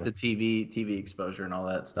 And you get the TV exposure and all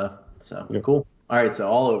that stuff. So, Yep. Cool. All right, so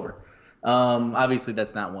all over. Obviously,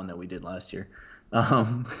 that's not one that we did last year. Hope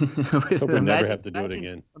we never have to do it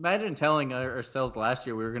again. Imagine telling ourselves last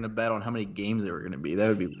year we were going to bet on how many games there were going to be. That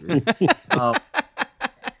would be weird.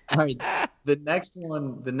 All right, the next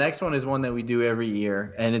one is one that we do every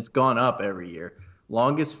year, and it's gone up every year.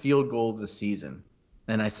 Longest field goal of the season,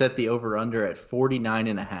 and I set the over/under at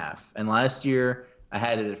 49.5. And last year I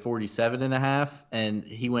had it at 47.5, and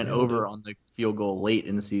he went over on the field goal late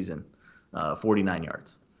in the season, 49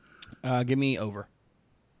 yards. Give me over.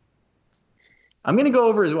 I'm going to go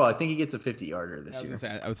over as well. I think he gets a 50-yarder this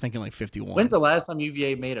year. I was thinking like 51. When's the last time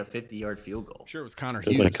UVA made a 50-yard field goal? Sure, it was Connor It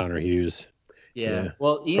Hughes. was like Connor Hughes. Yeah.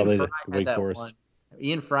 Well, Ian Probably Fry the had Wake that Forest. one.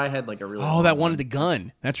 Ian Fry had like a really that one at the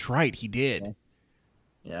gun. That's right, he did.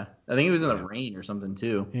 Yeah. I think he was in the rain or something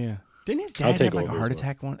too. Yeah. Didn't his I'll dad take have like a over heart as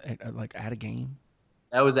well. attack at a game?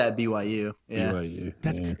 That was at BYU. Yeah. BYU.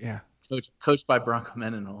 That's yeah. yeah. Coached by Bronco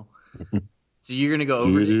Mendenhall. So you're going to go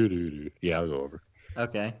over? Yeah, I'll go over.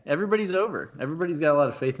 Okay. Everybody's over. Everybody's got a lot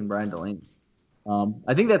of faith in Brian Delaney.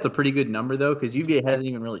 I think that's a pretty good number, though, because UVA hasn't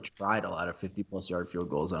even really tried a lot of 50-plus yard field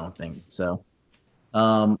goals, I don't think. So,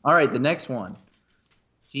 all right, the next one.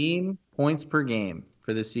 Team points per game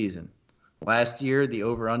for this season. Last year, the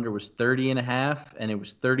over-under was 30.5, and it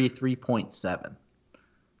was 33.7.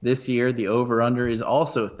 This year, the over-under is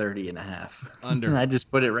also 30.5. Under. I just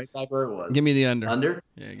put it right back where it was. Give me the under. Under?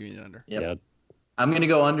 Yeah, give me the under. Yep. Yeah. I'm going to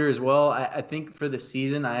go under as well. I think for the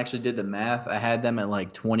season, I actually did the math. I had them at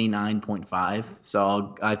like 29.5.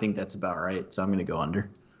 So I think that's about right. So I'm going to go under.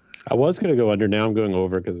 I was going to go under. Now I'm going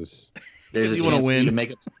over because, There's a you wanna chance for you win. to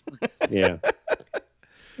make up some points. yeah.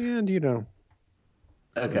 And,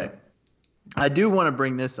 Okay. I do want to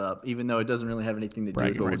bring this up, even though it doesn't really have anything to do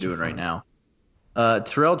Bragging with what we're rights are doing right fun. now.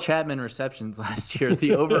 Terrell Chapman receptions last year.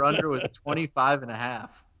 The over-under was 25.5.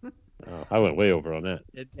 I went way over on that.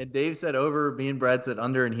 And Dave said over, me and Brad said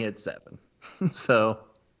under, and he had 7. So,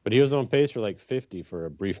 But he was on pace for like 50 for a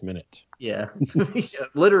brief minute. yeah.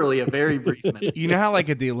 Literally a very brief minute. You know how like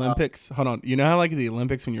at the Olympics, hold on. You know how like at the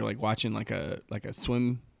Olympics when you're like watching like a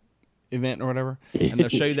swim event or whatever, and they'll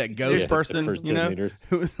show you that ghost Yeah, person, the first you 10 know, meters.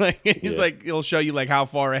 who's like he's Yeah. like he'll show you like how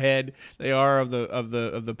far ahead they are of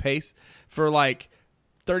the pace for like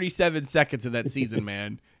 37 seconds of that season,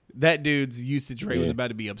 man. That dude's usage rate was Yeah. about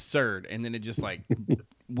to be absurd, and then it just like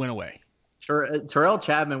went away. Terrell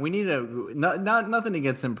Chapman, we need to not nothing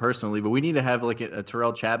against him personally, but we need to have like a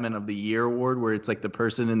Terrell Chapman of the Year award where it's like the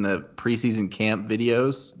person in the preseason camp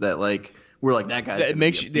videos that like we're like that guy. That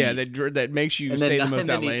makes you that makes you say the most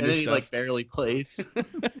outlandish he stuff. like barely plays.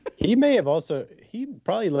 He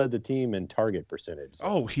probably led the team in target percentage.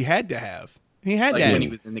 Oh, he had to have. He had like to when have. he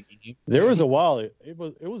was in the game. There was a while it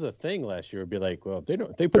was a thing last year. It'd be like, well,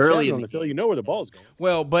 if they put Early Chapman in on the the field, you know where the ball's going.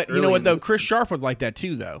 Well, but you Early know what in though? the Chris Sharp was like that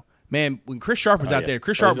too, though. Man, when Chris Sharp was Oh, out yeah. there,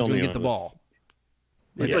 Chris But he's Sharp was going only to get the on ball.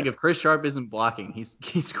 It's Yeah. like if Chris Sharp isn't blocking, he's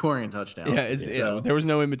scoring a touchdown. Yeah, there was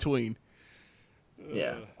no in between.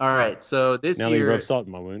 Yeah. All right. So this Now that you year, rub salt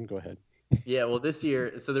in my wound, go ahead. yeah. Well, this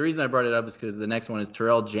year. So the reason I brought it up is because the next one is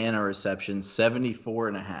Terrell Jana receptions,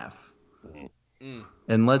 74.5. Mm.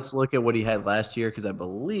 And let's look at what he had last year because I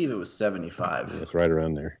believe it was 75. It's right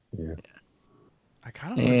around there. Yeah. I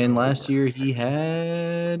kind of. And last year he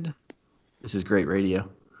had. This is great radio.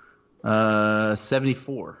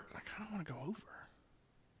 74. I kind of want to go over.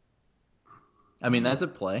 I mean, that's a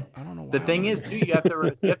play. I don't know why. The thing is, too, you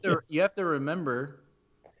have to remember,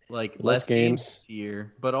 like, less games this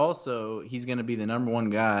year, but also he's going to be the number one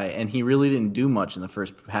guy, and he really didn't do much in the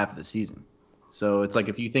first half of the season. So it's like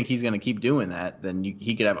if you think he's going to keep doing that, then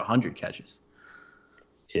he could have 100 catches.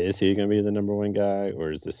 Is he going to be the number one guy, or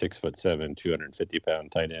is the 6'7",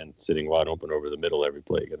 250-pound tight end sitting wide open over the middle every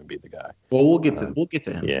play going to be the guy? Well, we'll get to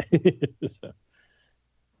him. Yeah. So,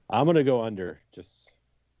 I'm going to go under.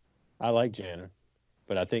 I like Jana,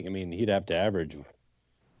 but I think he'd have to average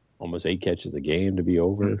almost 8 catches a game to be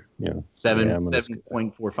over.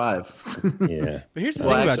 7.45. Yeah. But here's the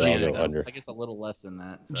thing about Jana. I guess a little less than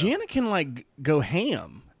that. So. Jana can go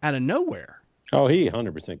ham out of nowhere. Oh, he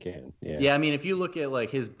 100% can. Yeah. Yeah, I mean, if you look at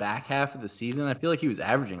his back half of the season, I feel like he was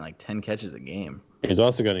averaging 10 catches a game. He's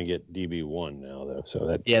also going to get DB1 now, though.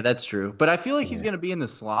 So that's true. But I feel like he's going to be in the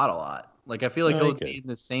slot a lot. I feel like he'll be in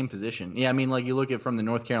the same position. Yeah, I mean, you look at from the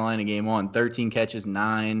North Carolina game on, 13 catches,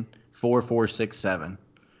 9, 4, 4, 6, 7.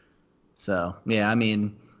 So yeah, I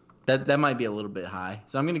mean, that might be a little bit high.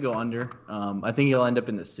 So I'm going to go under. I think he'll end up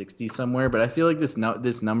in the 60s somewhere. But I feel like this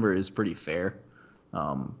number is pretty fair.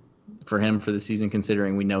 For him for the season,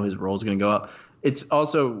 considering we know his role is going to go up. It's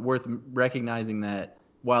also worth recognizing that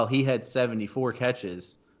while he had 74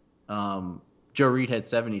 catches, Joe Reed had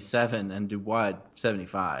 77 and Dubois had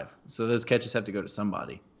 75. So those catches have to go to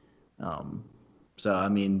somebody. So, I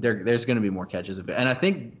mean, there's going to be more catches. And I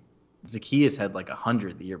think Zacchaeus had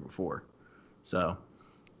 100 the year before. So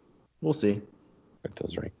we'll see. That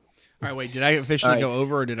feels right. All right, wait. Did I officially go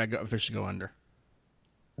over or did I officially go under?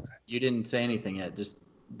 You didn't say anything yet. Just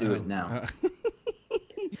do it now.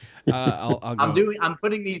 I'll go. I'm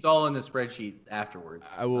putting these all in the spreadsheet afterwards.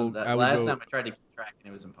 I will. Last time I tried to keep track and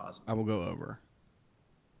it was impossible. I will go over.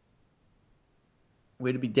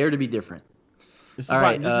 Way to dare to be different. This is all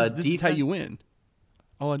right. This is how you win.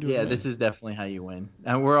 All I do. Yeah, this is definitely how you win.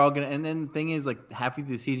 And we're all gonna. And then the thing is, halfway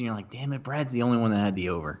through the season, you're like, damn it, Brad's the only one that had the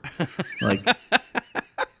over.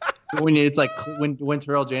 When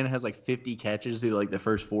Terrell Jana has 50 catches through the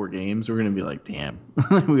first 4 games, we're gonna be like, damn,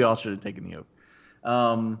 we all should have taken the over.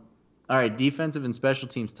 All right, defensive and special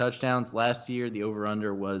teams touchdowns. Last year, the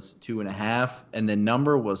over/under was 2.5, and the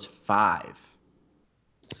number was 5.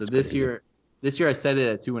 So this year I set it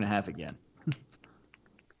at 2.5 again.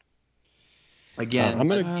 Again, I'm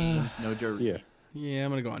gonna games, no Joe Reed. Yeah,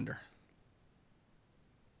 I'm gonna go under.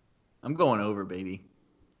 I'm going over, baby.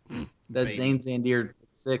 That Zane Zandier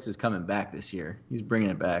 6 is coming back this year. He's bringing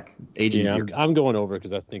it back. I'm going over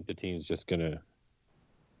because I think the team's just gonna.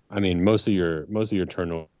 I mean, most of your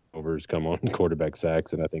turnovers come on quarterback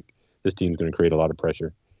sacks, and I think this team's going to create a lot of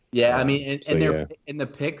pressure. Yeah, I mean, and the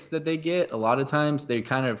picks that they get, a lot of times they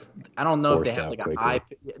kind of, I don't know if they have a high.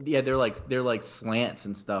 Yeah, they're like slants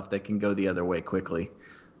and stuff that can go the other way quickly,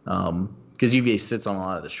 because UVA sits on a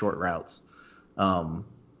lot of the short routes,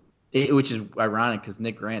 which is ironic because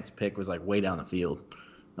Nick Grant's pick was way down the field.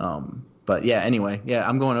 But yeah, anyway, yeah,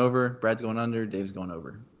 I'm going over. Brad's going under. Dave's going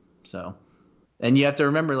over. So. And you have to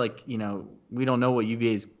remember, we don't know what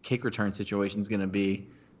UVA's kick return situation is going to be.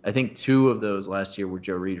 I think 2 of those last year were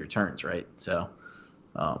Joe Reed returns, right? So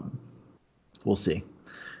we'll see.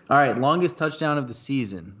 All right, longest touchdown of the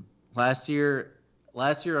season. This year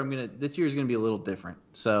is going to be a little different.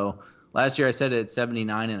 So last year I said it at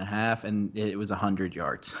 79.5, and it was 100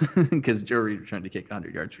 yards because Joe Reed was trying to kick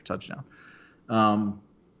 100 yards for touchdown,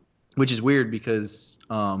 which is weird because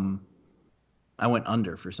I went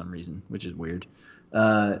under for some reason, which is weird.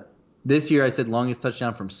 This year I said longest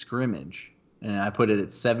touchdown from scrimmage, and I put it at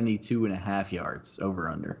 72.5 yards over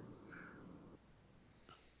under.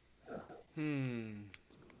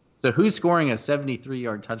 So who's scoring a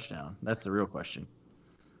 73-yard touchdown? That's the real question.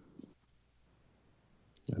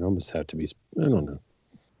 It almost have to be. I don't know.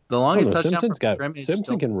 The longest touchdown from scrimmage.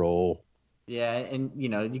 Simpson can roll. Yeah, and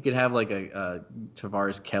you could have a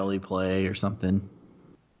Tavares Kelly play or something.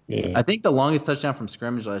 Yeah. I think the longest touchdown from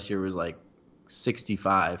scrimmage last year was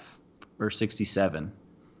 65 or 67.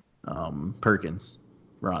 Perkins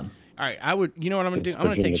run. All right, you know what I'm going to do? I'm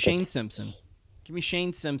going to take Shane Simpson. Give me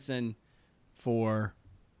Shane Simpson for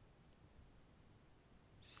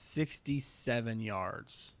 67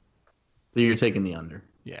 yards. So you're taking the under.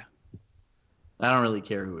 Yeah. I don't really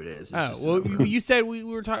care who it is. You said we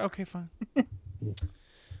were talking. Okay, fine.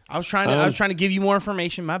 I was trying to give you more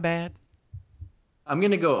information. My bad. I'm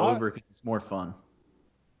going to go over because it's more fun.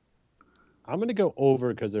 I'm going to go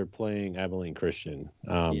over because they're playing Abilene Christian.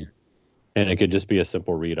 And it could just be a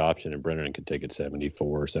simple read option, and Brennan could take it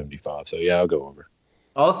 74 or 75. So, yeah, I'll go over.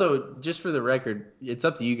 Also, just for the record, it's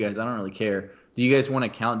up to you guys. I don't really care. Do you guys want to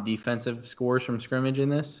count defensive scores from scrimmage in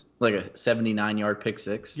this? Like a 79-yard pick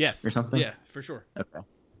six? Yes. Or something? Yeah, for sure. Okay.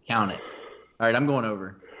 Count it. All right, I'm going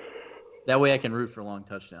over. That way I can root for long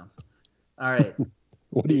touchdowns. All right.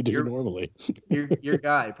 What do you do normally? your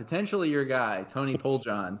guy, potentially your guy, Tony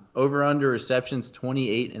Poljan, over under receptions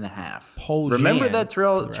 28.5. Remember that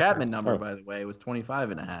Terrell Chapman number, by the way, it was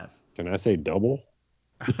 25.5. Can I say double?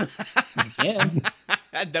 You can.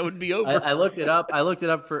 That would be over. I looked it up.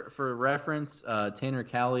 For reference. Tanner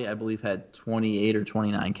Cowley, I believe, had 28 or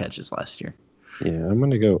 29 catches last year. Yeah, I'm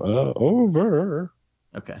going to go over.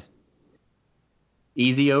 Okay.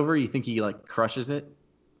 Easy over? You think he crushes it?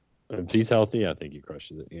 If he's healthy, I think he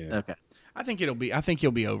crushes it. Yeah. Okay. I think he'll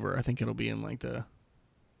be over. I think it'll be in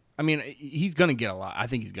he's going to get a lot. I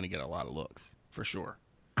think he's going to get a lot of looks for sure.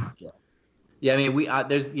 Yeah. Yeah, I mean,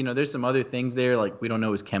 there's some other things there, like we don't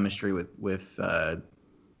know his chemistry with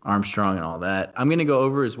Armstrong and all that. I'm going to go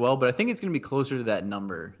over as well, but I think it's going to be closer to that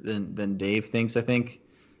number than Dave thinks. I think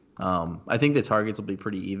the targets will be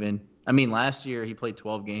pretty even. I mean, last year he played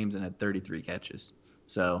 12 games and had 33 catches.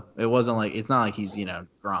 So it's not like he's,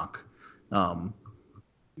 Gronk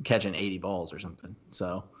catching 80 balls or something.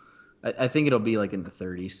 So I think it'll be in the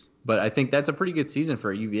 30s. But I think that's a pretty good season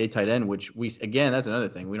for a UVA tight end, which that's another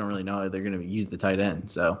thing. We don't really know how they're going to use the tight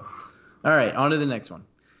end. So, all right, on to the next one.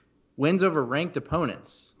 Wins over ranked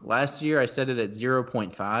opponents. Last year I set it at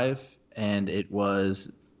 0.5, and it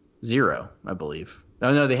was 0, I believe.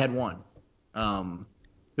 No, they had 1.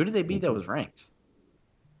 Who did they beat that was ranked?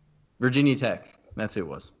 Virginia Tech. That's who it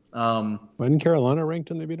was. Wasn't Carolina ranked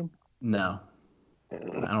when they beat them? No,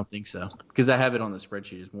 I don't think so. Because I have it on the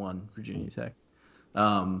spreadsheet as 1, Virginia Tech.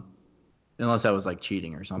 Unless I was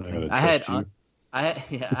cheating or something. I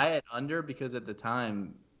had under because at the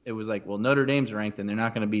time it was Notre Dame's ranked and they're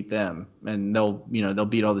not going to beat them, and they'll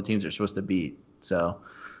beat all the teams they're supposed to beat. So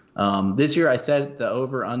this year I set the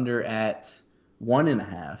over under at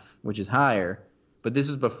 1.5, which is higher. But this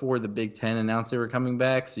was before the Big Ten announced they were coming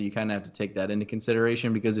back, so you kind of have to take that into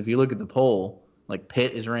consideration because if you look at the poll,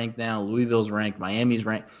 Pitt is ranked now, Louisville's ranked, Miami's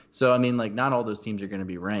ranked. So, I mean, not all those teams are going to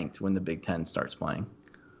be ranked when the Big Ten starts playing.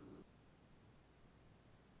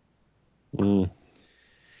 Mm.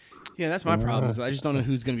 Yeah, that's my problem. Is I just don't know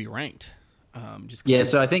who's going to be ranked.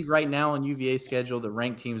 So I think right now on UVA's schedule, the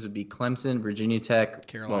ranked teams would be Clemson, Virginia Tech.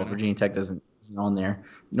 Carolina. Well, Virginia Tech isn't on there.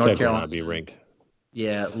 North Carolina will be ranked.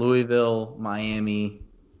 Yeah, Louisville, Miami.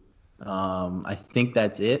 I think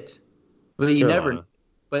that's it. But you never.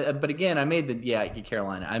 But again, I made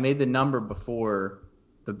Carolina. I made the number before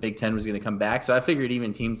the Big Ten was going to come back, so I figured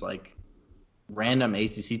even teams random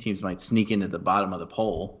ACC teams might sneak into the bottom of the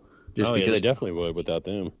poll. Just because they definitely would without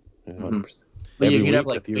them. 100%. Mm-hmm. But you could have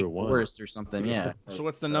Wake Forest or something, yeah. So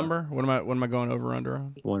what's the number? What am I going over under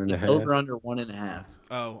on? 1.5. Over under 1.5.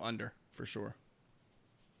 Oh, under for sure.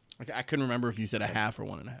 I couldn't remember if you said a half or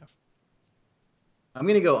 1.5. I'm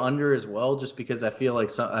gonna go under as well, just because I feel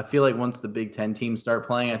like once the Big Ten teams start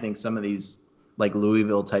playing, I think some of these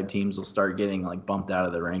Louisville type teams will start getting bumped out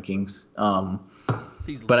of the rankings.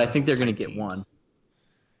 But I think they're gonna get 1.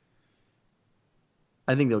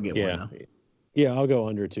 I think they'll get 1. Though. Yeah, I'll go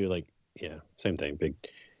under too. Same thing. Big.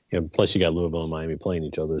 Plus you got Louisville and Miami playing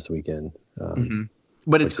each other this weekend.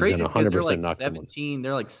 But it's crazy because they're 17.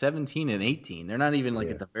 They're 17 and 18. They're not even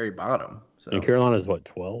at the very bottom. So. And Carolina's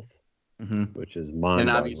 12th, which is mind-boggling. And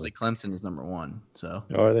obviously Clemson is number 1. So.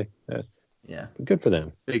 Oh, are they? Yeah. Good for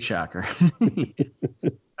them. Big shocker.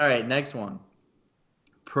 All right, next one.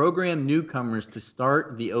 Program newcomers to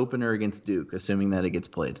start the opener against Duke, assuming that it gets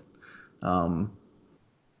played.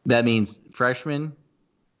 That means freshmen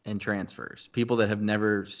and transfers, people that have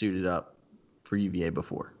never suited up for UVA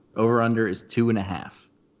before. Over under is 2.5.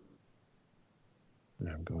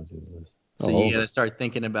 I'm going through this. So you got to start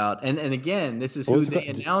thinking about, and again, this is who they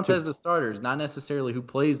announce as the starters, not necessarily who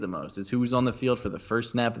plays the most. It's who's on the field for the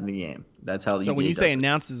first snap of the game. That's how. So when you say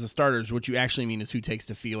announce as the starters, what you actually mean is who takes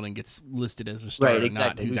the field and gets listed as a starter, right,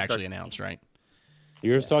 not who's actually announced, right?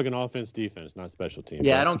 You're just talking offense, defense, not special teams.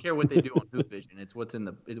 Yeah, right? I don't care what they do on Hoop Vision. It's what's in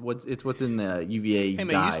the UVA. Hey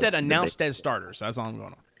man, you said announced as starters. That's all I'm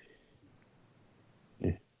going on.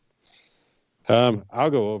 I'll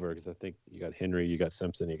go over because I think you got Henry, you got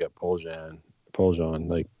Simpson, you got Poljan,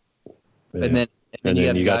 and then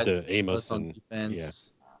you got the Amos on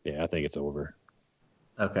defense. Yeah, I think it's over.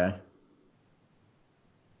 Okay.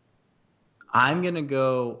 I'm gonna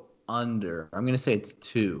go under. I'm gonna say it's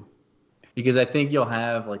 2, because I think you'll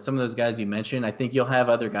have some of those guys you mentioned. I think you'll have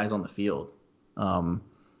other guys on the field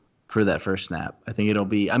for that first snap. I think it'll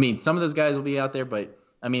be. I mean, some of those guys will be out there, but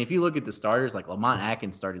I mean, if you look at the starters, like Lamont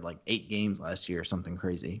Atkins started like 8 games last year or something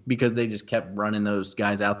crazy because they just kept running those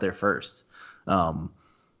guys out there first. I'll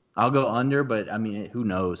go under, but I mean, who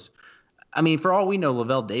knows? I mean, for all we know,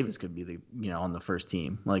 Lavelle Davis could be on the first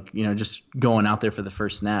team, like, just going out there for the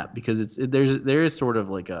first snap because there is sort of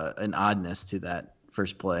like an oddness to that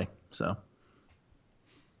first play. So.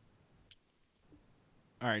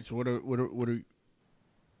 All right. So remind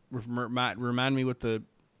me what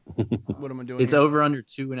am I doing? It's here? over under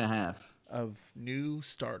 2.5 of new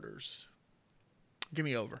starters. Give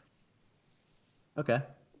me over. Okay.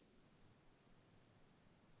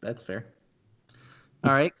 That's fair.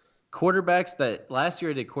 All right. Quarterbacks that last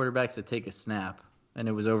year I did quarterbacks that take a snap, and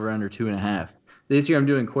it was over under 2.5. This year I'm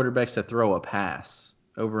doing quarterbacks to throw a pass,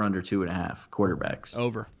 over under 2.5 quarterbacks.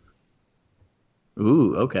 Over.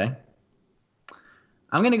 Ooh, okay.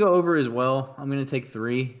 I'm gonna go over as well. I'm gonna take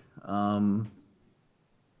 3.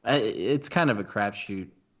 It's kind of a crapshoot.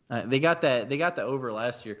 They got the over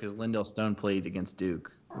last year because Lindell Stone played against Duke,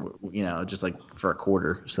 just like for a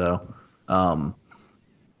quarter. So.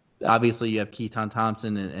 Obviously, you have Keaton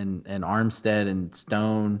Thompson and Armstead and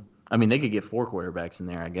Stone. I mean, they could get 4 quarterbacks in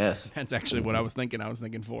there, I guess. That's actually what I was thinking. I was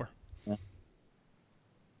thinking 4.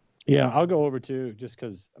 Yeah, I'll go over too, just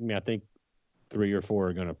because, I think 3 or 4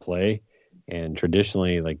 are going to play. And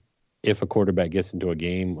traditionally, like, if a quarterback gets into a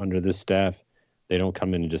game under this staff, they don't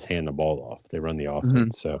come in and just hand the ball off. They run the offense.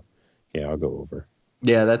 Mm-hmm. So, yeah, I'll go over.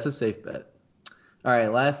 Yeah, that's a safe bet. All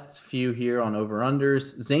right, last few here on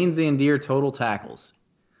over-unders. Zane Zandier total tackles.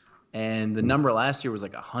 And the number last year was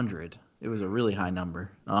like 100. It was a really high number.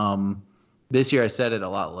 This year I set it a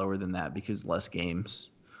lot lower than that because less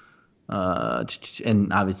games.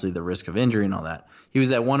 And obviously the risk of injury and all that. He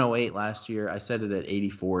was at 108 last year. I set it at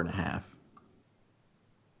 84.5.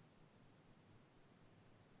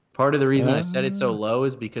 Part of the reason I set it so low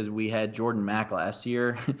is because we had Jordan Mack last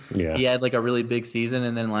year. Yeah. He had like a really big season,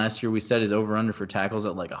 and then last year we set his over-under for tackles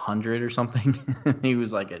at like 100 or something. He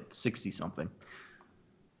was like at 60-something.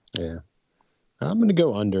 Yeah. I'm going to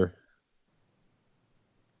go under.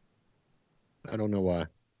 I don't know why.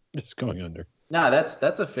 Just going under. No,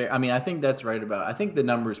 that's a fair. I mean, I think that's right about. I think the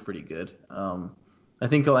number is pretty good. I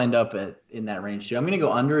think he'll end up in that range too. I'm going to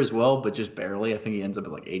go under as well, but just barely. I think he ends up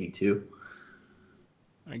at like 82.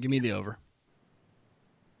 All right, give me the over.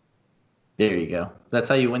 There you go. That's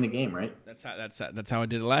how you win the game, right? That's how I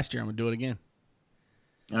did it last year. I'm going to do it again.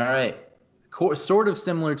 All right. Sort of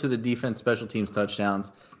similar to the defense special teams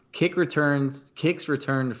touchdowns. Kicks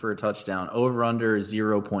returned for a touchdown, over under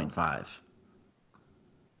 0.5.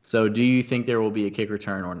 So do you think there will be a kick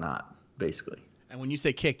return or not, basically? And when you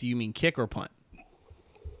say kick, do you mean kick or punt?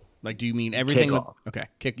 Like, do you mean everything? Kickoff. Okay,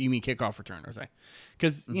 kick. You mean kickoff return, or say?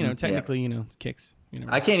 Because technically, it's kicks.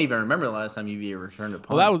 I can't even remember the last time you returned a punt.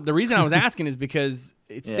 Well, that was the reason I was asking is because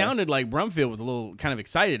it sounded like Brumfield was a little kind of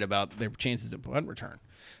excited about their chances at punt return.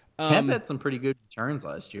 Kemp had some pretty good returns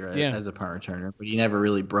last year as a punt returner, but he never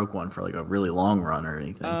really broke one for like a really long run or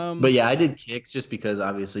anything. But yeah, I did kicks just because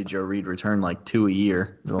obviously Joe Reed returned like 2 a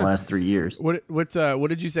year in the last 3 years. What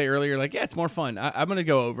did you say earlier? Like, yeah, it's more fun. I'm gonna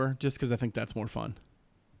go over just because I think that's more fun.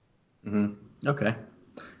 Mm-hmm. Okay,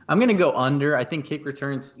 I'm gonna go under. I think kick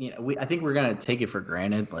returns. I think we're gonna take it for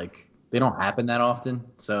granted. Like, they don't happen that often,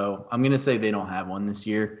 so I'm gonna say they don't have one this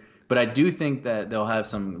year. But I do think that they'll have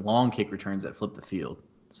some long kick returns that flip the field.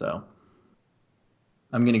 So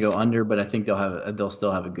I'm going to go under, but I think they'll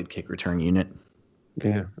still have a good kick return unit.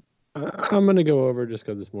 Yeah. I'm going to go over just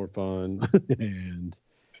because it's more fun. And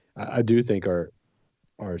I do think our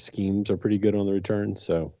schemes are pretty good on the return.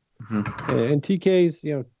 So, and TK's,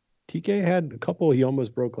 TK had a couple he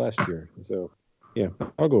almost broke last year. So, yeah,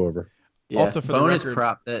 I'll go over. Yeah. Also, for bonus the record,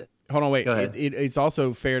 prop that. Hold on, wait. It's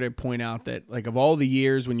also fair to point out that, like, of all the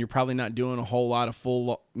years when you're probably not doing a whole lot of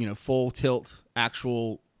full tilt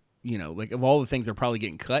actual, like, of all the things that are probably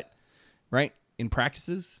getting cut, right, in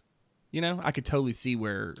practices, I could totally see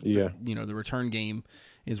where, the return game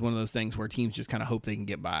is one of those things where teams just kind of hope they can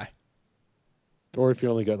get by. Or if you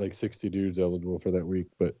only got like 60 dudes eligible for that week,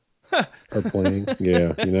 but are playing,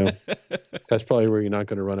 that's probably where you're not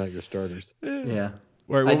going to run out your starters. Yeah.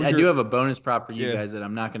 I do have a bonus prop for you guys that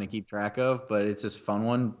I'm not going to keep track of, but it's just a fun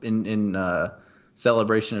one in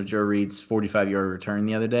celebration of Joe Reed's 45-yard return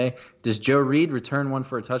the other day. Does Joe Reed return one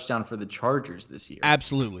for a touchdown for the Chargers this year?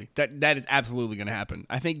 Absolutely. That is absolutely going to happen.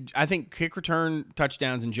 I think kick return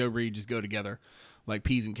touchdowns and Joe Reed just go together like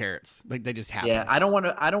peas and carrots. Like, they just happen. Yeah, I don't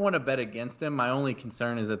want to bet against him. My only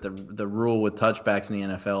concern is that the rule with touchbacks in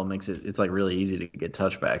the NFL makes it's like really easy to get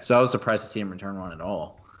touchbacks. So I was surprised to see him return one at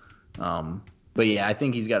all. But yeah, I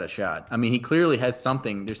think he's got a shot. I mean, he clearly has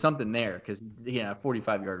something. There's something there because he had a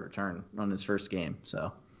 45-yard return on his first game.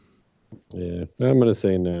 So Yeah, I'm gonna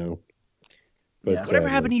say no. But Yeah. Whatever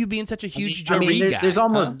sadly. happened to you being such a huge Joe I mean, Reed there, guy? there's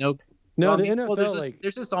almost huh? no. No, well, the I mean, NFL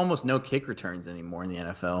there's just almost no kick returns anymore in the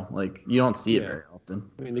NFL. Like you don't see it Yeah. very often.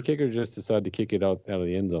 I mean, the kicker just decided to kick it out of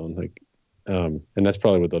the end zone, and that's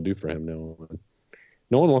probably what they'll do for him now.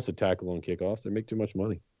 No one wants to tackle on kickoffs; they make too much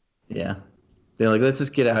money. Yeah, they're like, let's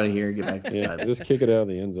just get out of here and get back to the Yeah, side. just kick it out of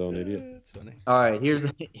the end zone, idiot. That's funny. All right,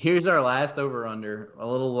 here's our last over under. A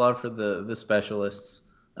little love for the specialists.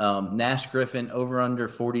 Nash Griffin over under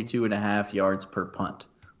 42.5 yards per punt.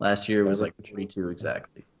 Last year it was like 42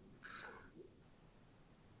 exactly.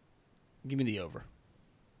 Give me the over.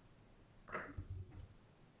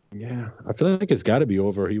 Yeah, I feel like it's got to be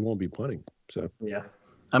over. He won't be punting. So Yeah,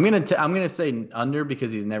 I'm gonna say under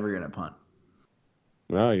because he's never gonna punt.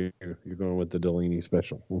 now you're going with the Delaney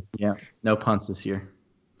special. Yeah, no punts this year.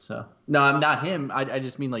 So no, I'm not him. I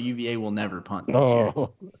just mean like UVA will never punt this year.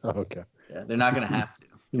 Oh, okay. Yeah, they're not gonna have to.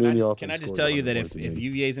 Can I just tell you that if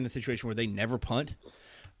UVA is in a situation where they never punt,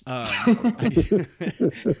 I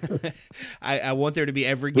want there to be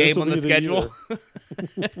every game on the schedule.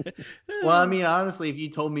 Well, I mean, honestly, if you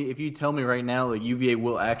tell me right now like UVA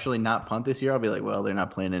will actually not punt this year, I'll be like, well, they're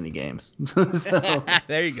not playing any games. So,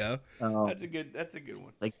 there you go. um, That's a good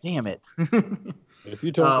one. like, damn it. If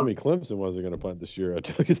you told me Clemson wasn't going to punt this year, I'd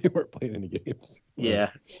tell you they weren't playing any games. Yeah,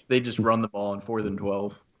 they just run the ball on 4th and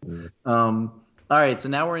 12. Yeah. All right, so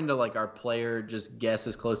now we're into like our player just guess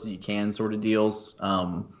as close as you can sort of deals.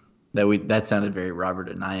 That sounded very Robert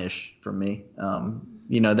Anish from me.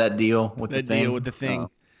 That deal with the thing. Deal with the thing.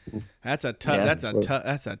 That's a tough. Yeah.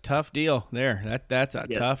 That's a tough deal there. That's a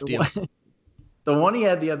tough deal. The one he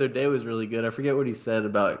had the other day was really good. I forget what he said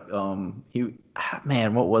about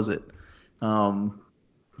what was it?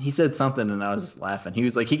 He said something and I was just laughing. He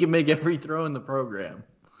was like, he can make every throw in the program.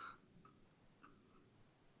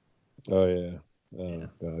 Oh yeah. God,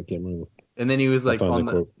 I can't remember. And then he was like found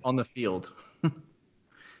the quote. on the field.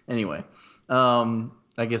 Anyway,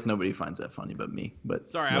 I guess nobody finds that funny but me. But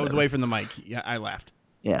Sorry, whatever. I was away from the mic. Yeah, I laughed.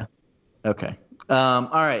 Yeah. Okay. All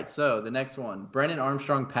right. So the next one, Brennan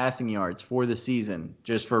Armstrong passing yards for the season.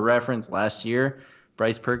 Just for reference, last year,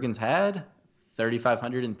 Bryce Perkins had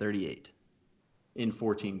 3,538 in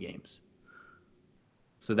 14 games.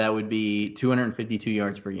 So that would be 252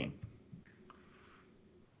 yards per game.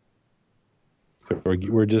 So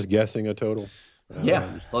we're just guessing a total.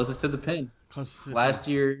 Yeah, closest to the pin. Last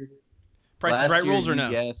year, Price is Right rules or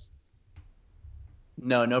no?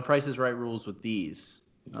 No Price is Right rules with these.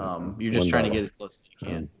 You're just trying to get as close as you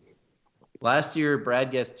can. Last year,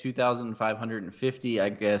 Brad guessed 2,550. I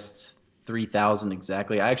guessed 3,000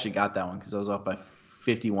 exactly. I actually got that one because I was off by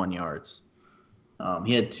 51 yards.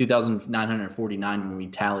 He had 2,949 when we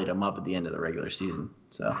tallied them up at the end of the regular season.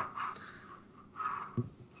 So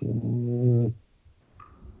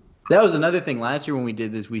that was another thing. Last year when we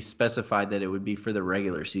did this, we specified that it would be for the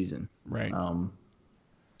regular season. Right.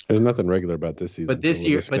 There's nothing regular about this season. But this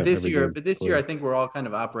year, I think we're all kind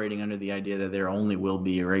of operating under the idea that there only will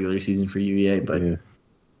be a regular season for UVA. But yeah.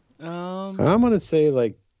 I'm gonna say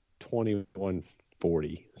like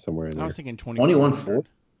 2140 somewhere in there. I was thinking 2140.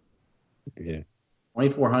 Yeah.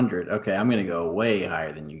 2,400. Okay, I'm gonna go way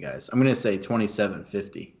higher than you guys. I'm gonna say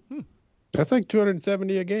 2,750. That's like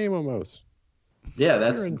 270 a game almost. Yeah,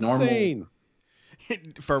 that's normal. Insane.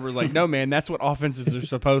 Ferber's like, no, man, that's what offenses are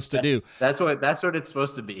supposed to do. That's what it's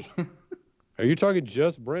supposed to be. Are you talking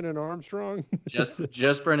just Brennan Armstrong?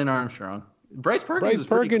 just Brennan Armstrong. Bryce Perkins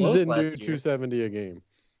didn't do last 270 a game.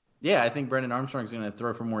 Yeah, I think Brennan Armstrong's going to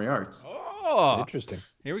throw for more yards. Oh, interesting.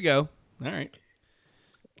 Here we go. All right.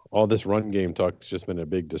 All this run game talk's just been a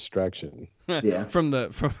big distraction. Yeah. from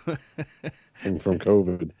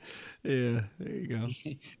COVID. Yeah, there you go.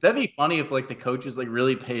 That'd be funny if like the coaches like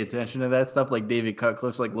really pay attention to that stuff. Like David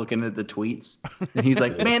Cutcliffe's like looking at the tweets and he's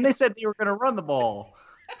like, "Man, they said they were going to run the ball.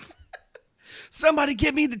 Somebody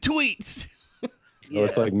give me the tweets." Or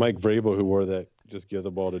it's like Mike Vrabel who wore that "just give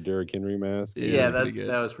the ball to Derrick Henry" mask. Yeah,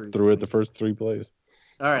 that was pretty. Threw it the first 3 plays.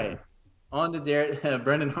 All right, on to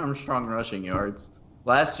Brennan Armstrong rushing yards.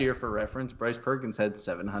 Last year, for reference, Bryce Perkins had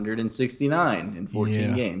 769 in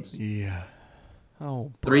 14 games. Yeah.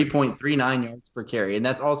 Oh, 3.39 yards per carry, and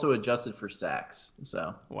that's also adjusted for sacks.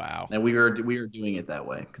 So wow. And we were doing it that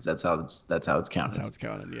way because that's how it's counted. That's how it's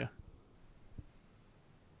counted. Yeah.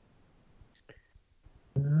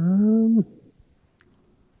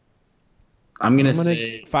 I'm gonna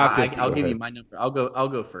say 550. I'll give you my number. I'll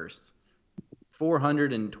go first.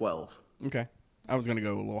 412. Okay. I was gonna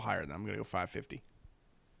go a little higher than I'm gonna go 550.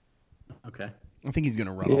 Okay. I think he's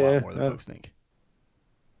gonna run a lot more than folks think.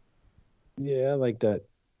 Yeah, I like that.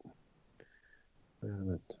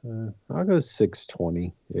 I'll go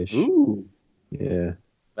 620 ish. Ooh, Yeah, I mean,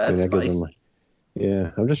 that's that gives him. spicy.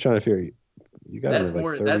 Yeah, I'm just trying to figure. You got him That's at like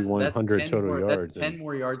more. That's 3,100 10 total more. That's yards, 10 and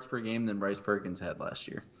more yards per game than Bryce Perkins had last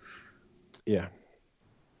year. yeah.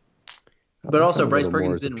 I But like him also, a Bryce little more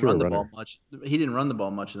Perkins as a didn't pure run the ball runner. much. He didn't run the ball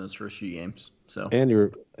much in those first few games. So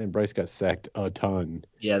And Bryce got sacked a ton.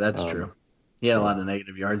 yeah, that's Um, true. He had a lot so of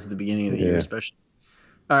negative yards at the beginning of the year, yeah, especially.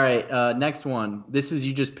 All right, next one. This is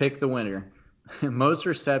you just pick the winner. Most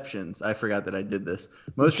receptions. I forgot that I did this.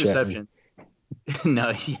 Most Chapman. receptions.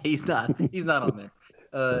 No, he's not. He's not on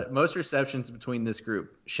there. Most receptions between this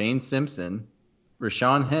group: Shane Simpson,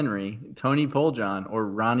 Rashawn Henry, Tony Poljon, or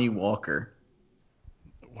Ronnie Walker.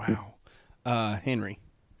 Wow. Henry.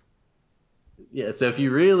 Yeah. So if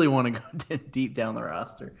you really want to go deep down the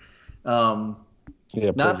roster, um,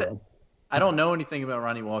 Yeah, not Paul that John. I don't know anything about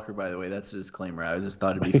Ronnie Walker, by the way. That's a disclaimer. I just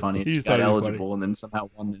thought it'd be funny if He he just thought got it'd be funny. eligible and then somehow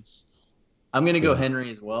won this. I'm gonna go Yeah. Henry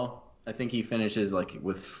as well. I think he finishes like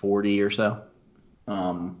with 40 or so.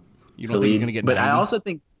 You To don't think he's lead. going to get But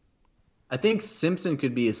 90? I think Simpson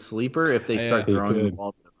could be a sleeper if they Yeah. start He throwing the could.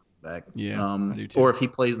 ball to the running back. Yeah, I do too. Or if he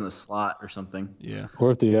plays in the slot or something. Yeah.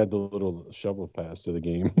 Or if they add the little shovel pass to the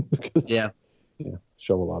game. Because, Yeah. Yeah,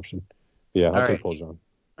 shovel option. Yeah, I'll All take right. Paul John.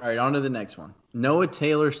 All right, on to the next one. Noah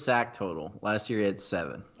Taylor sack total. Last year he had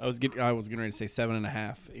 7. I was getting ready to say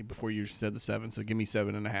 7.5 before you said the 7, so give me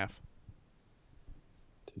 7.5.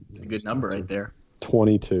 It's a good number right there.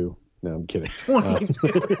 22. No, I'm kidding. 22.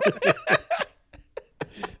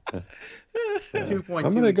 2.2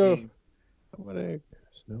 I'm gonna go. game. I'm gonna.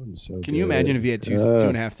 Snowden's so Can you good. imagine if he had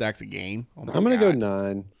 2.5 sacks a game? Oh my I'm gonna go God.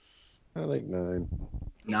 9. I like 9.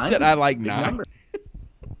 He said I like Big 9. number.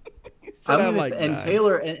 He said I I'm gonna like say, and 9.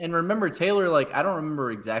 Taylor, and remember Taylor, like I don't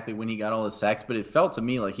remember exactly when he got all his sacks, but it felt to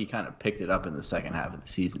me like he kind of picked it up in the second half of the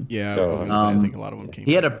season. Yeah, I was going to say, I think a lot of them came.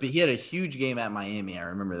 He had a huge game at Miami. I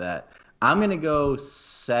remember that. I'm gonna go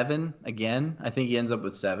 7 again. I think he ends up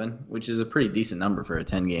with 7, which is a pretty decent number for a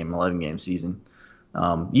 10-game, 11-game season.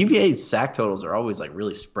 UVA's sack totals are always like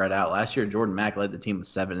really spread out. Last year, Jordan Mack led the team with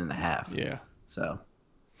 7.5. Yeah. So,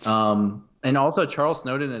 and also Charles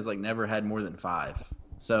Snowden has like never had more than 5.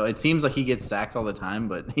 So it seems like he gets sacks all the time,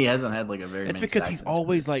 but he hasn't had like a very. It's many because sacks he's in his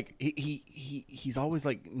always like he's always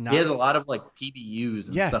like not. He has a lot of like PBUs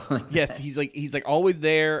and stuff like yes. that. He's like always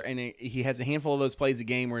there, and he has a handful of those plays a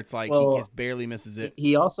game where it's like Well, he just barely misses it.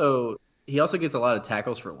 He also gets a lot of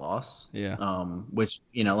tackles for loss. Yeah. Which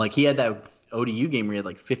like he had that ODU game where he had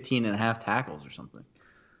like 15 and a half tackles or something.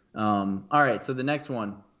 All right, so the next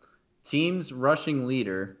one, team's rushing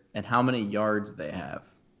leader and how many yards they have.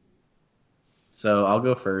 So I'll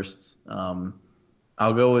go first. I'll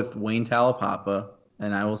go with Wayne Talapapa,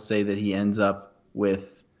 and I will say that he ends up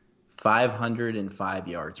with 505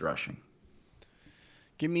 yards rushing.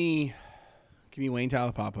 Give me Wayne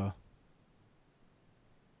Talapapa.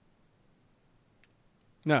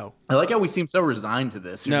 No. I like how we seem so resigned to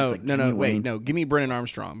this. We're just like, No. "Give me Wait, Wayne." no. Give me Brennan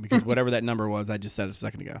Armstrong because whatever that number was, I just said a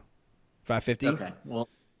second ago. 550. Okay, well,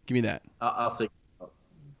 Give me that. I'll think. All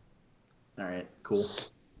right, cool.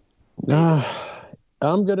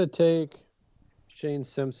 I'm gonna take Shane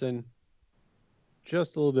Simpson.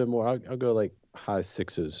 Just a little bit more. I'll go like high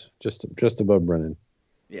 6s, just above Brennan.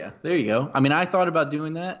 Yeah, there you go. I mean, I thought about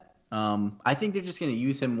doing that. I think they're just going to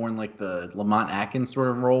use him more in like the Lamont Atkins sort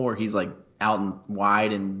of role where he's like out and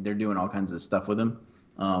wide and they're doing all kinds of stuff with him.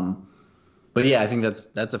 But yeah, I think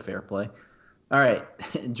that's a fair play. All right.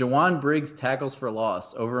 Jawan Briggs tackles for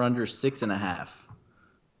loss over under 6.5.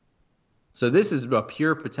 So this is a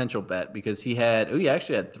pure potential bet because he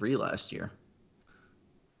actually had 3 last year.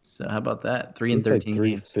 So how about that? 3 and It's like 13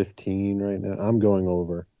 games. 315 right now. I'm going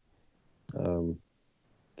over. Do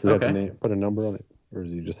we have to put a number on it, or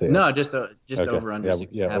does he just say No, yes? just over under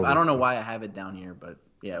 6.5. over. I don't know why I have it down here, but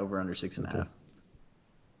yeah, over under 6.5.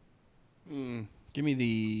 Give me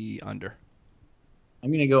the under.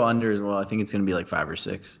 I'm gonna go under as well. I think it's gonna be like 5 or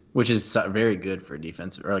 6, which is very good for a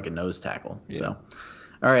defensive or like a nose tackle. Yeah. So,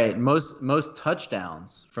 all right, most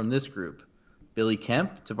touchdowns from this group: Billy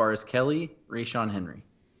Kemp, Tavares Kelly, Rashawn Henry.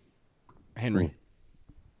 Henry.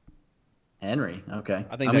 Okay. I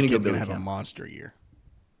think I'm that gonna kid's go gonna Billy have a Kemp. monster year.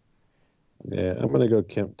 Yeah, I'm gonna go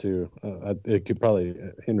Kemp too. It could probably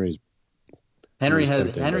Henry's Henry's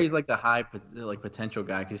like the high potential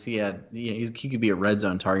guy because he could be a red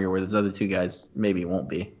zone target where those other 2 guys maybe won't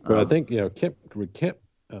be. But I think Kemp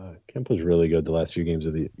was really good the last few games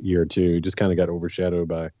of the year too. He just kind of got overshadowed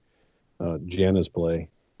by Jana's play,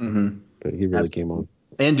 but he really came on.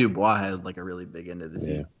 And Dubois had like a really big end of the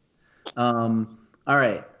season. All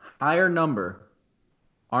right, higher number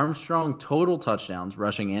Armstrong total touchdowns,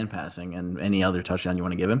 rushing and passing, and any other touchdown you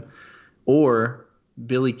want to give him, or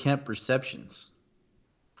Billy Kemp receptions.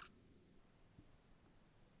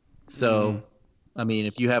 So, I mean,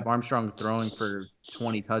 if you have Armstrong throwing for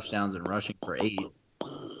 20 touchdowns and rushing for 8,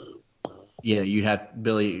 yeah, you'd have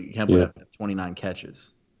Billy Kemp would have 29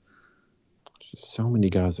 catches. Just so many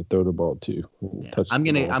guys that throw the ball too. Yeah. I'll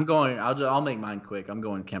make mine quick. I'm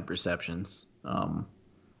going Kemp receptions.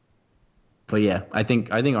 But yeah, I think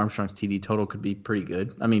Armstrong's TD total could be pretty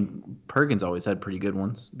good. I mean, Perkins always had pretty good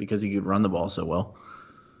ones because he could run the ball so well.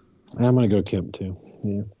 I'm gonna go Kemp too.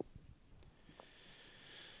 Yeah.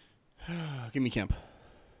 Give me Kemp.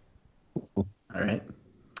 All right.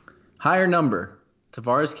 Higher number: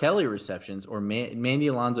 Tavares Kelly receptions or Mandy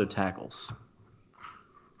Alonso tackles.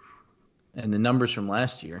 And the numbers from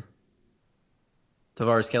last year: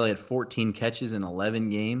 Tavares Kelly had 14 catches in 11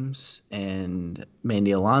 games, and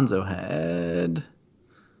Mandy Alonso had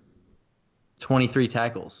 23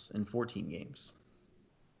 tackles in 14 games.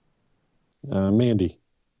 Mandy.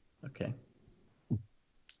 Okay.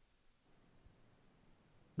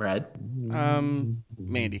 Brad?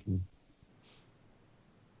 Mandy.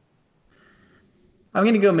 I'm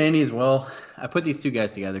going to go Mandy as well. I put these two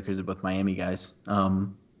guys together because they're both Miami guys.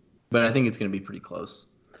 But I think it's going to be pretty close.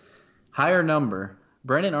 Higher number: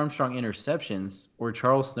 Brennan Armstrong interceptions or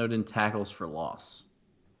Charles Snowden tackles for loss?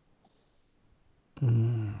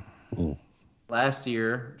 Last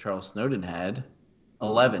year, Charles Snowden had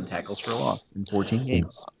 11 tackles for loss in 14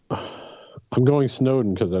 games. I'm going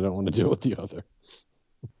Snowden because I don't want to deal with the other.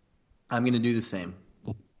 I'm going to do the same.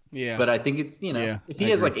 Yeah. But I think it's, if he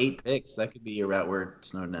has agree. like 8 picks, that could be a route where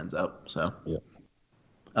Snowden ends up. So, yeah.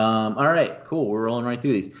 All right, cool. We're rolling right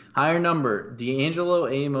through these. Higher number: D'Angelo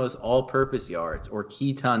Amos all-purpose yards or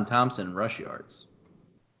Keaton Thompson rush yards?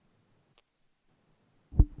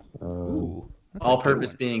 Ooh, that's a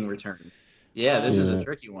All-purpose good one. being returned. Yeah, this is a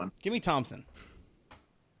tricky one. Give me Thompson.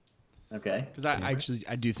 Okay. Because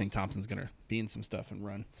I do think Thompson's going to be in some stuff and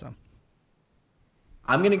run. So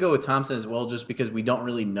I'm going to go with Thompson as well, just because we don't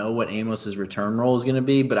really know what Amos's return role is going to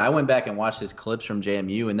be. But I went back and watched his clips from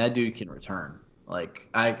JMU, and that dude can return. Like,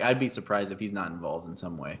 I'd be surprised if he's not involved in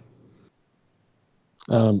some way.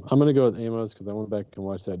 I'm going to go with Amos because I went back and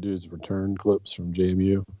watched that dude's return clips from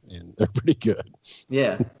JMU, and they're pretty good.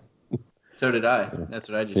 Yeah. So did I. That's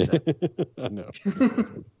what I just said. I know.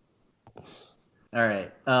 All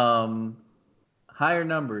right. Higher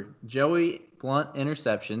number: Joey Blunt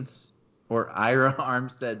interceptions or Ira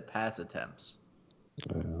Armstead pass attempts?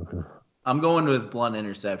 I'm going with Blunt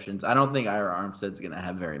interceptions. I don't think Ira Armstead's going to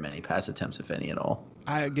have very many pass attempts, if any at all.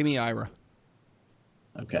 give me Ira.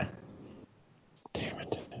 Okay. Damn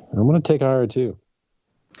it. I'm going to take Ira too.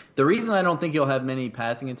 The reason I don't think he'll have many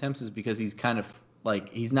passing attempts is because he's kind of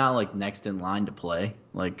he's not like next in line to play.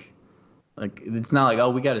 Like it's not like,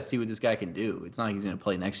 oh, we got to see what this guy can do. It's not like he's going to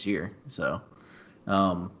play next year. So,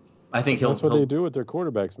 I think that's what they do with their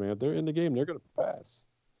quarterbacks, man. If they're in the game, they're going to pass.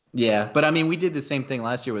 Yeah, but I mean, we did the same thing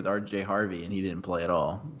last year with R.J. Harvey, and he didn't play at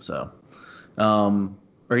all. So,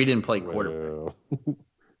 or he didn't play quarterback.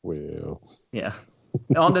 Well. Yeah.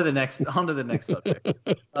 On to the next subject.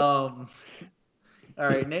 All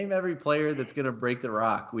right, name every player that's gonna break the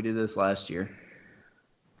rock. We did this last year.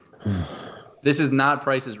 This is not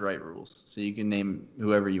Price is Right rules, so you can name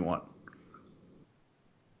whoever you want.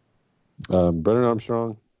 Brennan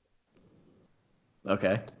Armstrong.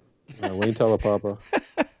 Okay. Wayne Talapapa.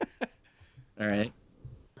 All right.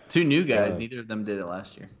 2 new guys. Neither of them did it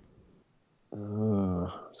last year.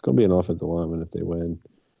 It's going to be an offensive lineman if they win.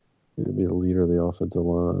 He'll be the leader of the offensive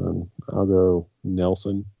line. I'll go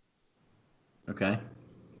Nelson. Okay.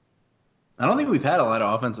 I don't think we've had a lot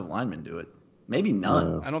of offensive linemen do it. Maybe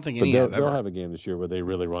none. No. I don't think But any they'll, have ever. they'll have a game this year where they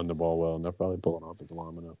really run the ball well, and they'll probably pull an offensive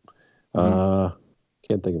lineman up.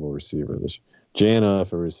 Can't think of a receiver this year. Jana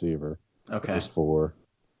for receiver. Okay. There's 4.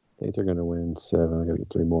 I think they're going to win 7. I got to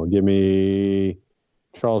get 3 more. Give me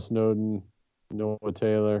Charles Snowden, Noah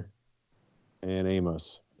Taylor, and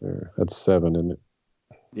Amos. That's 7, isn't it?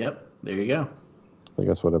 Yep. There you go. I think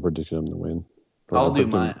that's what I predicted them to win. I'll do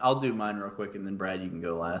mine real quick, and then Brad, you can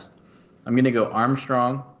go last. I'm going to go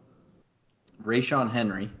Armstrong, Rayshon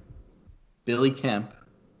Henry, Billy Kemp,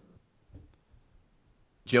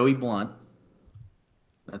 Joey Blunt.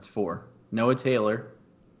 That's 4. Noah Taylor,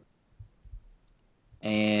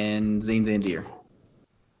 and Zane Zandier.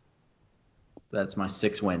 That's my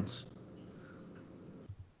 6 wins.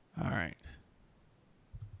 All right.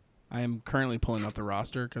 I am currently pulling up the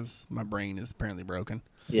roster because my brain is apparently broken.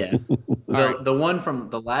 Yeah. The one from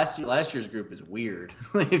the last year's group is weird.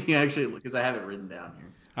 If you actually look, because I have it written down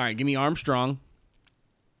here. All right, give me Armstrong.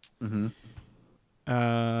 Mm-hmm.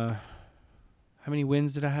 How many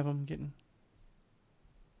wins did I have them getting?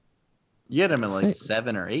 You had him at like think-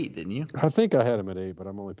 7 or 8, didn't you? I think I had him at 8, but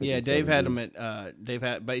I'm only picking. Yeah, Dave 7 had them games. at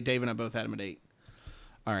Dave and I both had them at 8.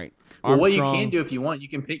 All right. Well, what you Armstrong- can do if you want, you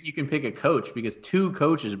can pick a coach because 2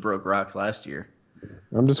 coaches broke rocks last year.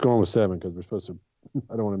 I'm just going with 7 because we're supposed to.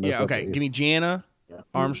 I don't want to mess Yeah, up. okay. the 8. Give me Jana, Yeah.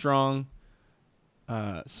 Armstrong,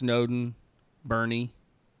 Snowden, Bernie,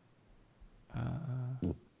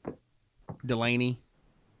 Delaney,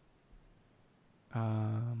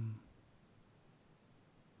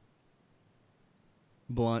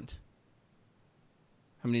 Blunt.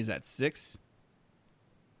 How many is that? 6?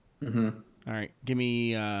 Mm-hmm. All right. Give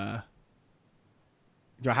me. Do I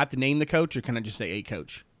have to name the coach, or can I just say a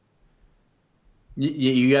coach?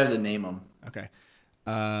 You have to name them. Okay.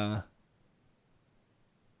 I'm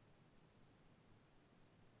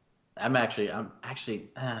actually, I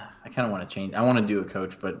kind of want to change. I want to do a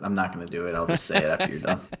coach, but I'm not going to do it. I'll just say it after you're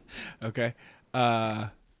done. Okay.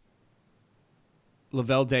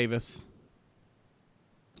 Lavelle Davis.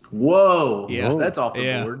 Whoa. Yeah. That's off the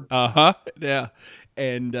Yeah. board. Uh-huh. Yeah.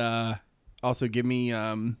 And also give me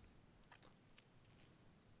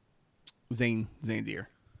Zane Deere.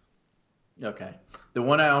 Okay. The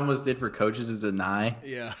one I almost did for coaches is a Nye.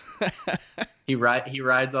 Yeah. He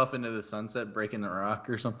rides off into the sunset, breaking the rock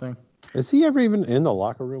or something. Is he ever even in the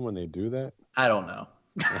locker room when they do that? I don't know.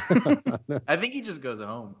 I think he just goes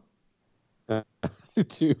home.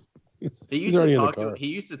 Too. He He's used already to in the talk to car. he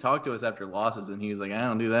used to talk to us after losses, and he was like, "I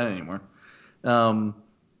don't do that anymore."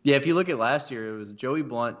 Yeah, if you look at last year, it was Joey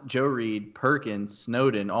Blunt, Joe Reed, Perkins,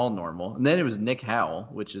 Snowden, all normal, and then it was Nick Howell,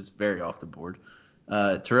 which is very off the board.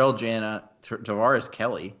 Terrell Jana, Tavares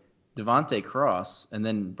Kelly, Devontae Cross, and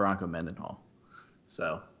then Bronco Mendenhall.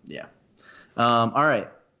 So yeah. All right,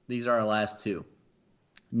 these are our last 2.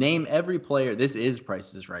 Name every player. This is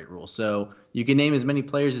Price is Right rule. So you can name as many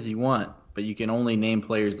players as you want, but you can only name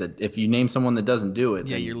players that if you name someone that doesn't do it,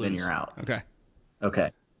 Yeah, then you're out. Okay. Okay.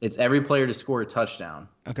 It's every player to score a touchdown.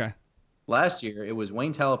 Okay. Last year, it was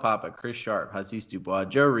Wayne Talapapa, Chris Sharp, Hasise Dubois,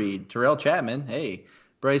 Joe Reed, Terrell Chapman,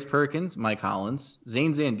 Bryce Perkins, Mike Hollins,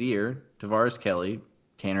 Zane Zandier, Tavares Kelly,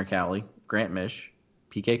 Tanner Cowley, Grant Mish,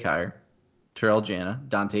 PK Kyer, Terrell Jana,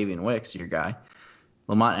 Dontavian Wicks, your guy,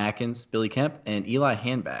 Lamont Atkins, Billy Kemp, and Eli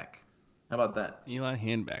Handback. How about that? Eli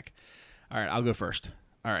Handback. All right, I'll go first.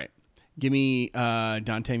 All right. Give me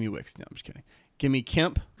Dontavian Wicks. No, I'm just kidding. Give me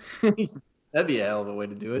Kemp. That'd be a hell of a way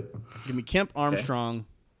to do it. Give me Kemp, Armstrong,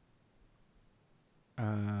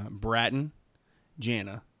 Bratton,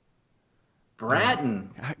 Jana.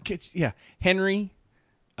 Bratton. Yeah. Henry,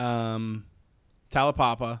 Talapapa,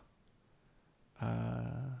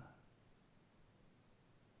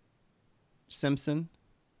 Simpson.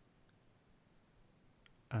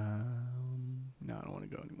 No, I don't want to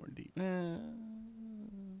go any more deep.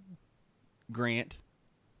 Grant.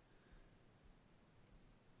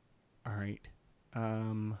 All right.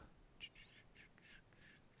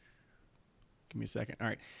 Give me a second. All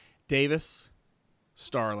right. Davis,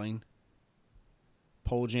 Starling,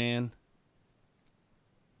 Poljan,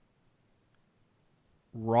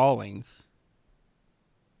 Rawlings,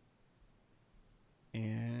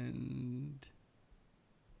 and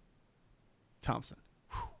Thompson.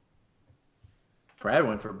 Brad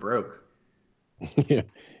went for broke. Yeah.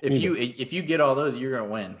 If you get all those, you're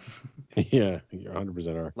gonna win. Yeah, you're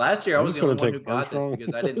 100% are. Last year, I I'm was just the only gonna one who take got this Armstrong.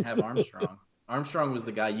 because I didn't have Armstrong. Armstrong was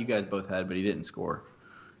the guy you guys both had, but he didn't score.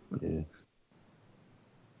 Yeah.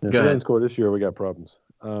 If Go we ahead. didn't score this year, we got problems.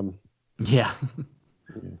 Yeah.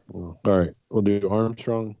 Well, all right, we'll do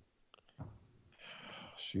Armstrong.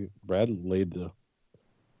 Shoot, Brad laid the.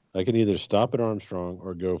 I can either stop at Armstrong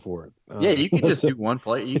or go for it. Yeah, you could just do one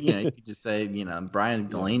player. You could just say, Brian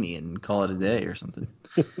Delaney and call it a day or something.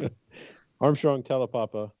 Armstrong,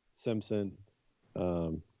 Talapapa, Simpson,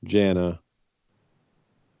 Jana.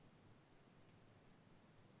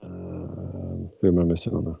 Who am I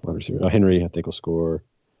missing on the wide receiver? Henry, I think, will score.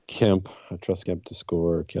 Kemp, I trust Kemp to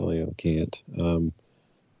score. Kelly, I can't.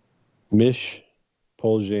 Mish,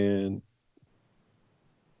 Poljan,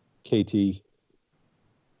 KT.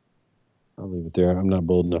 I'll leave it there. I'm not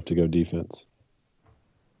bold enough to go defense.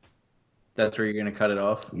 That's where you're going to cut it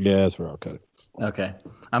off? Yeah, that's where I'll cut it. Okay.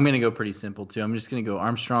 I'm going to go pretty simple, too. I'm just going to go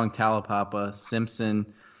Armstrong, Talapapa,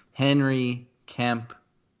 Simpson, Henry, Kemp,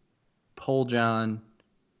 Poljan,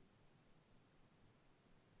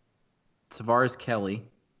 Tavares Kelly.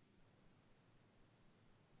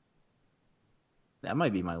 That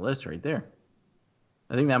might be my list right there.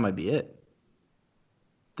 I think that might be it.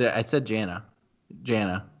 I said Jana.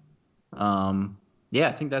 Yeah,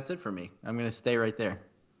 I think that's it for me. I'm going to stay right there.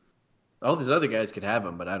 All these other guys could have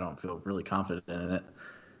him, but I don't feel really confident in it.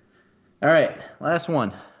 All right, last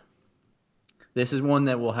one. This is one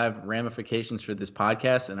that will have ramifications for this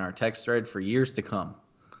podcast and our text thread for years to come.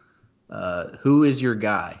 Who is your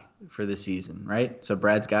guy for this season, right? So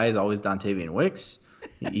Brad's guy is always Dontavian Wicks,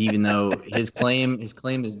 even though his claim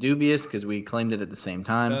is dubious because we claimed it at the same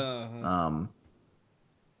time.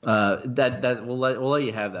 That we'll let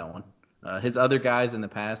you have that one. His other guys in the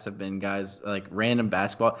past have been guys like random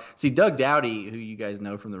basketball. See, Doug Doughty, who you guys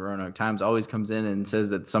know from the Roanoke Times, always comes in and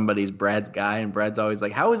says that somebody's Brad's guy, and Brad's always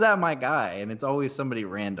like, "How is that my guy?" And it's always somebody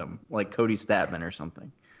random, like Cody Statman or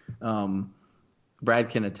something.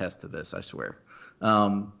 Brad can attest to this, I swear.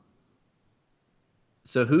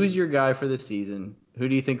 So who's your guy for this season? Who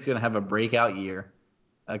do you think is going to have a breakout year?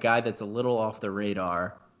 A guy that's a little off the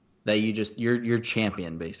radar that you're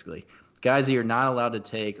champion, basically. Guys that you're not allowed to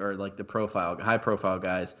take are like the high profile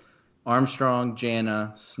guys. Armstrong,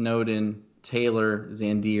 Jana, Snowden, Taylor,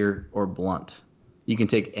 Zandier, or Blunt. You can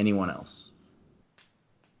take anyone else.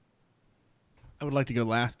 I would like to go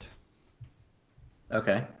last.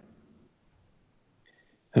 Okay.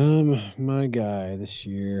 My guy this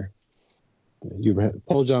year. You read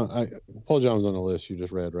Paul John. Paul John was on the list you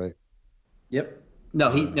just read, right? Yep.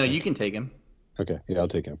 No, you can take him. Okay, yeah, I'll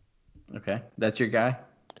take him. Okay, that's your guy.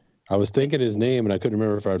 I was thinking his name, and I couldn't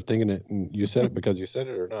remember if I was thinking it, and you said it because you said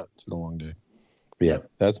it or not. It's been a long day. But yeah,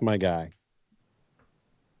 that's my guy.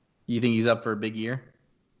 You think he's up for a big year?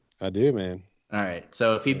 I do, man. All right.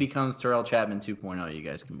 So if he becomes Terrell Chapman 2.0, you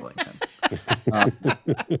guys can blame him.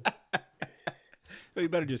 You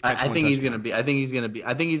better just. I think he's gonna be. I think he's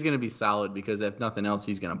gonna be solid because if nothing else,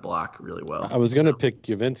 he's gonna block really well. I was gonna pick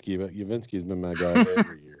Yavinsky, but Yavinsky's been my guy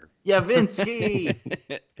every year. Yavinsky.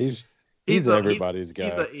 He's everybody's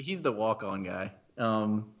guy. He's the walk-on guy.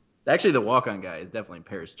 Actually, the walk-on guy is definitely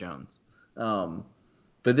Paris Jones.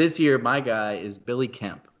 But this year, my guy is Billy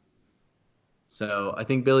Kemp. So I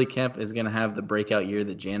think Billy Kemp is going to have the breakout year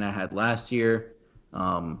that Jana had last year.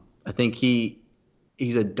 I think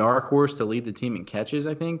he's a dark horse to lead the team in catches,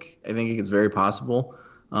 I think. I think it's very possible.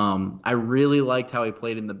 I really liked how he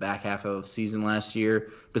played in the back half of the season last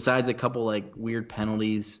year, besides a couple like weird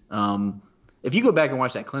penalties. If you go back and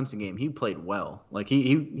watch that Clemson game, he played well. Like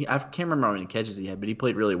he I can't remember how many catches he had, but he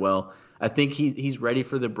played really well. I think he's ready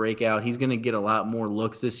for the breakout. He's going to get a lot more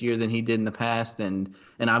looks this year than he did in the past, and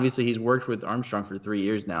obviously he's worked with Armstrong for 3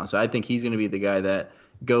 years now. So I think he's going to be the guy that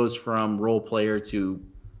goes from role player to,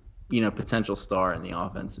 potential star in the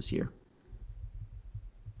offense this year.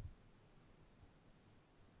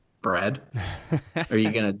 Brad, are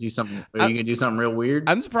you going to do something? Are you going to do something real weird?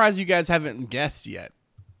 I'm surprised you guys haven't guessed yet.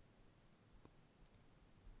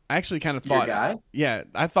 I actually kind of thought, your guy? Yeah,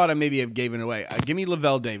 I thought I maybe gave it away. Give me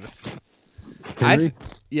Lavelle Davis. Henry?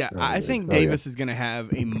 I think Davis is going to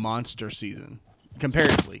have a monster season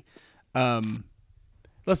comparatively.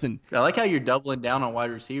 Listen, I like how you're doubling down on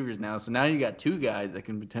wide receivers now. So now you got two guys that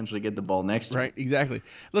can potentially get the ball next year. Right, exactly.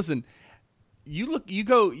 Listen, you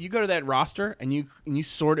go to that roster and you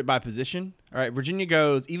sort it by position. All right, Virginia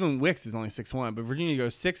goes, even Wicks is only 6'1", but Virginia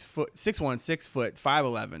goes 6'1",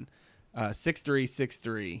 5'11". 6'3",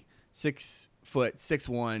 6'3", 6 foot,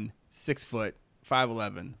 6'1", 6 foot,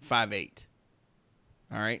 5'11", 5'8".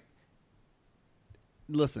 All right.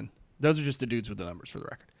 Listen, those are just the dudes with the numbers for the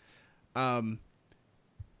record.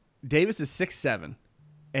 Davis is 6'7",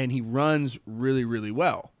 and he runs really, really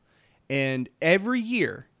well. And every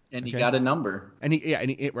year, and he got a number. And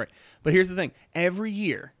right. But here's the thing: every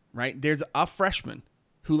year, right, there's a freshman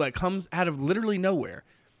who like comes out of literally nowhere.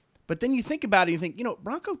 But then you think about it, you think,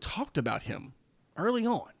 Bronco talked about him early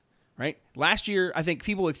on, right? Last year, I think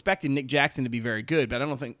people expected Nick Jackson to be very good, but I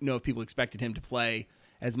don't know if people expected him to play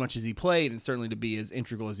as much as he played and certainly to be as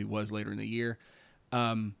integral as he was later in the year.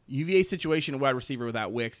 UVA situation at wide receiver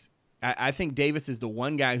without Wicks, I think Davis is the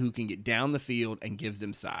one guy who can get down the field and gives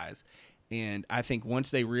them size. And I think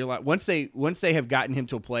once they have gotten him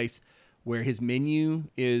to a place where his menu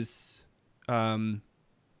is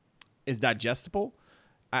digestible,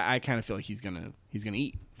 I kind of feel like he's gonna eat. He's gonna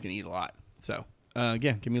eat a lot. So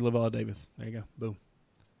again, give me Lavelle Davis. There you go. Boom.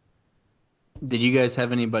 Did you guys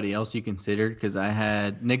have anybody else you considered? Because I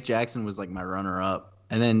had Nick Jackson was like my runner-up,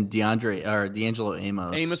 and then D'Angelo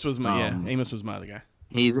Amos. Amos was my other guy.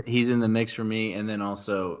 He's in the mix for me, and then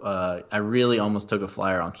also I really almost took a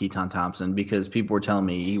flyer on Keaton Thompson because people were telling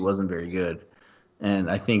me he wasn't very good, and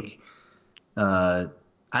I think.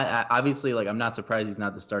 I obviously, like, I'm not surprised he's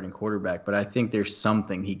not the starting quarterback, but I think there's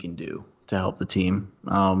something he can do to help the team.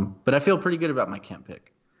 But I feel pretty good about my Kemp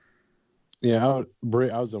pick. Yeah, I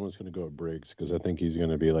was almost going to go with Briggs because I think he's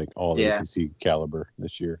going to be like all SEC caliber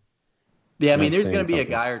this year. Yeah, I mean, Not there's going to saying be a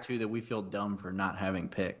something. guy or two that we feel dumb for not having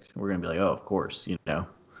picked. We're going to be like, oh, of course,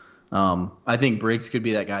 I think Briggs could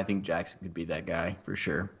be that guy. I think Jackson could be that guy for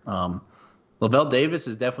sure. Lavelle Davis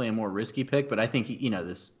is definitely a more risky pick, but I think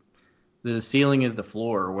the ceiling is the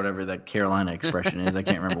floor or whatever that Carolina expression is. I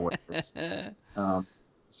can't remember what it is.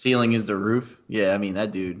 Ceiling is the roof. Yeah, I mean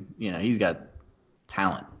that dude. He's got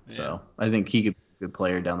talent. Yeah. So I think he could be a good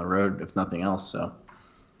player down the road, if nothing else. So.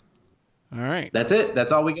 All right. That's it.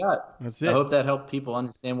 That's all we got. That's it. I hope that helped people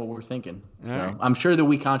understand what we're thinking. All So right. I'm sure that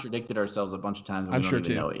we contradicted ourselves a bunch of times and I'm we sure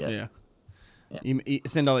don't even too. know it yet. Yeah.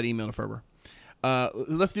 Send all that email to Ferber.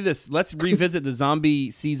 Let's do this. Let's revisit the zombie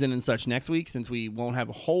season and such next week, since we won't have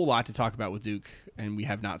a whole lot to talk about with Duke, and we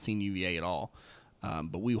have not seen UVA at all.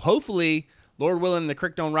 But we hopefully, Lord willing, the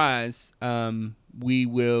creek don't rise. We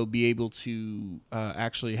will be able to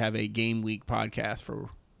actually have a game week podcast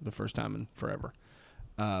for the first time in forever.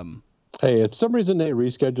 Hey, if some reason they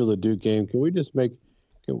reschedule the Duke game, can we just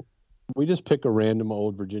pick a random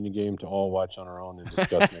old Virginia game to all watch on our own and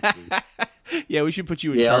discuss next week? Yeah, we should put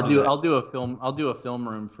you in Yeah, charge. of that. I'll do a film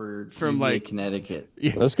room from like- Connecticut.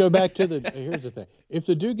 Yeah. Let's go back to here's the thing. If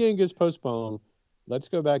the Duke game gets postponed, let's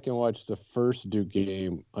go back and watch the first Duke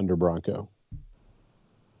game under Bronco.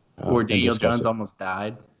 Where and Daniel discuss Jones it. almost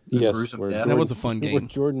died. The Yes, gruesome where death. That was a fun Where game.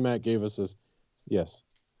 Jordan Mack gave us this. Yes.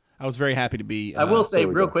 I was very happy to be. I will say there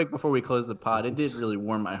we real go. quick before we close the pod, it did really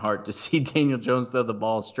warm my heart to see Daniel Jones throw the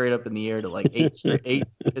ball straight up in the air to like eight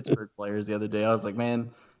Pittsburgh players the other day. I was like,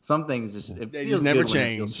 man, some things it They feels just never good when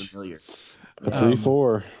it feels change. familiar. A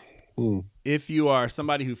 3-4. If you are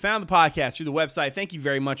somebody who found the podcast through the website, thank you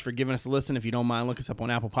very much for giving us a listen. If you don't mind, look us up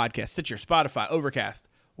on Apple Podcasts, Stitcher, Spotify, Overcast,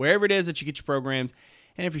 wherever it is that you get your programs.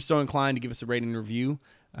 And if you're so inclined to give us a rating and review,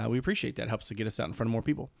 we appreciate that. It helps to get us out in front of more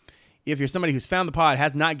people. If you're somebody who's found the pod,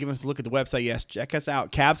 has not given us a look at the website, yes, check us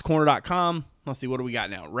out, CavsCorner.com. Let's see, what do we got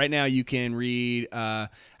now? Right now you can read, I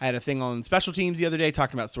had a thing on special teams the other day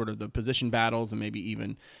talking about sort of the position battles and maybe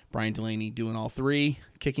even Brian Delaney doing all three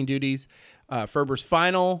kicking duties. Ferber's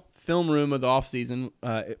final film room of the offseason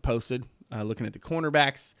it posted, looking at the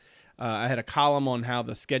cornerbacks. I had a column on how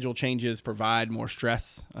the schedule changes provide more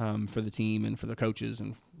stress for the team and for the coaches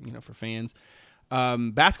and for fans.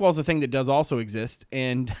 Basketball is a thing that does also exist,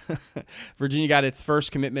 and Virginia got its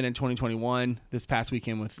first commitment in 2021 this past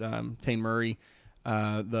weekend with Tane Murray,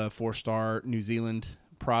 the 4-star New Zealand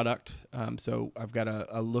product. So I've got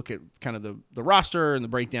a look at kind of the roster and the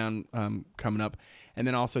breakdown coming up. And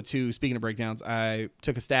then also, too, speaking of breakdowns, I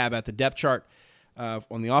took a stab at the depth chart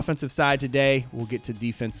on the offensive side today. We'll get to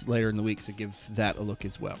defense later in the week, so give that a look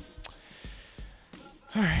as well.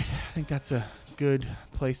 All right, I think that's a good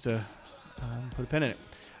place to put a pin in it.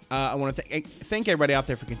 I want to thank everybody out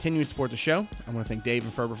there for continuing to support the show. I want to thank Dave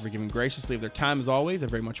and Ferber for giving graciously of their time as always. I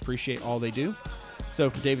very much appreciate all they do. So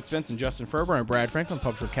for David Spence and Justin Ferber, I'm Brad Franklin,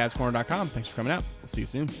 publisher of CavsCorner.com. Thanks for coming out. We'll see you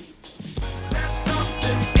soon.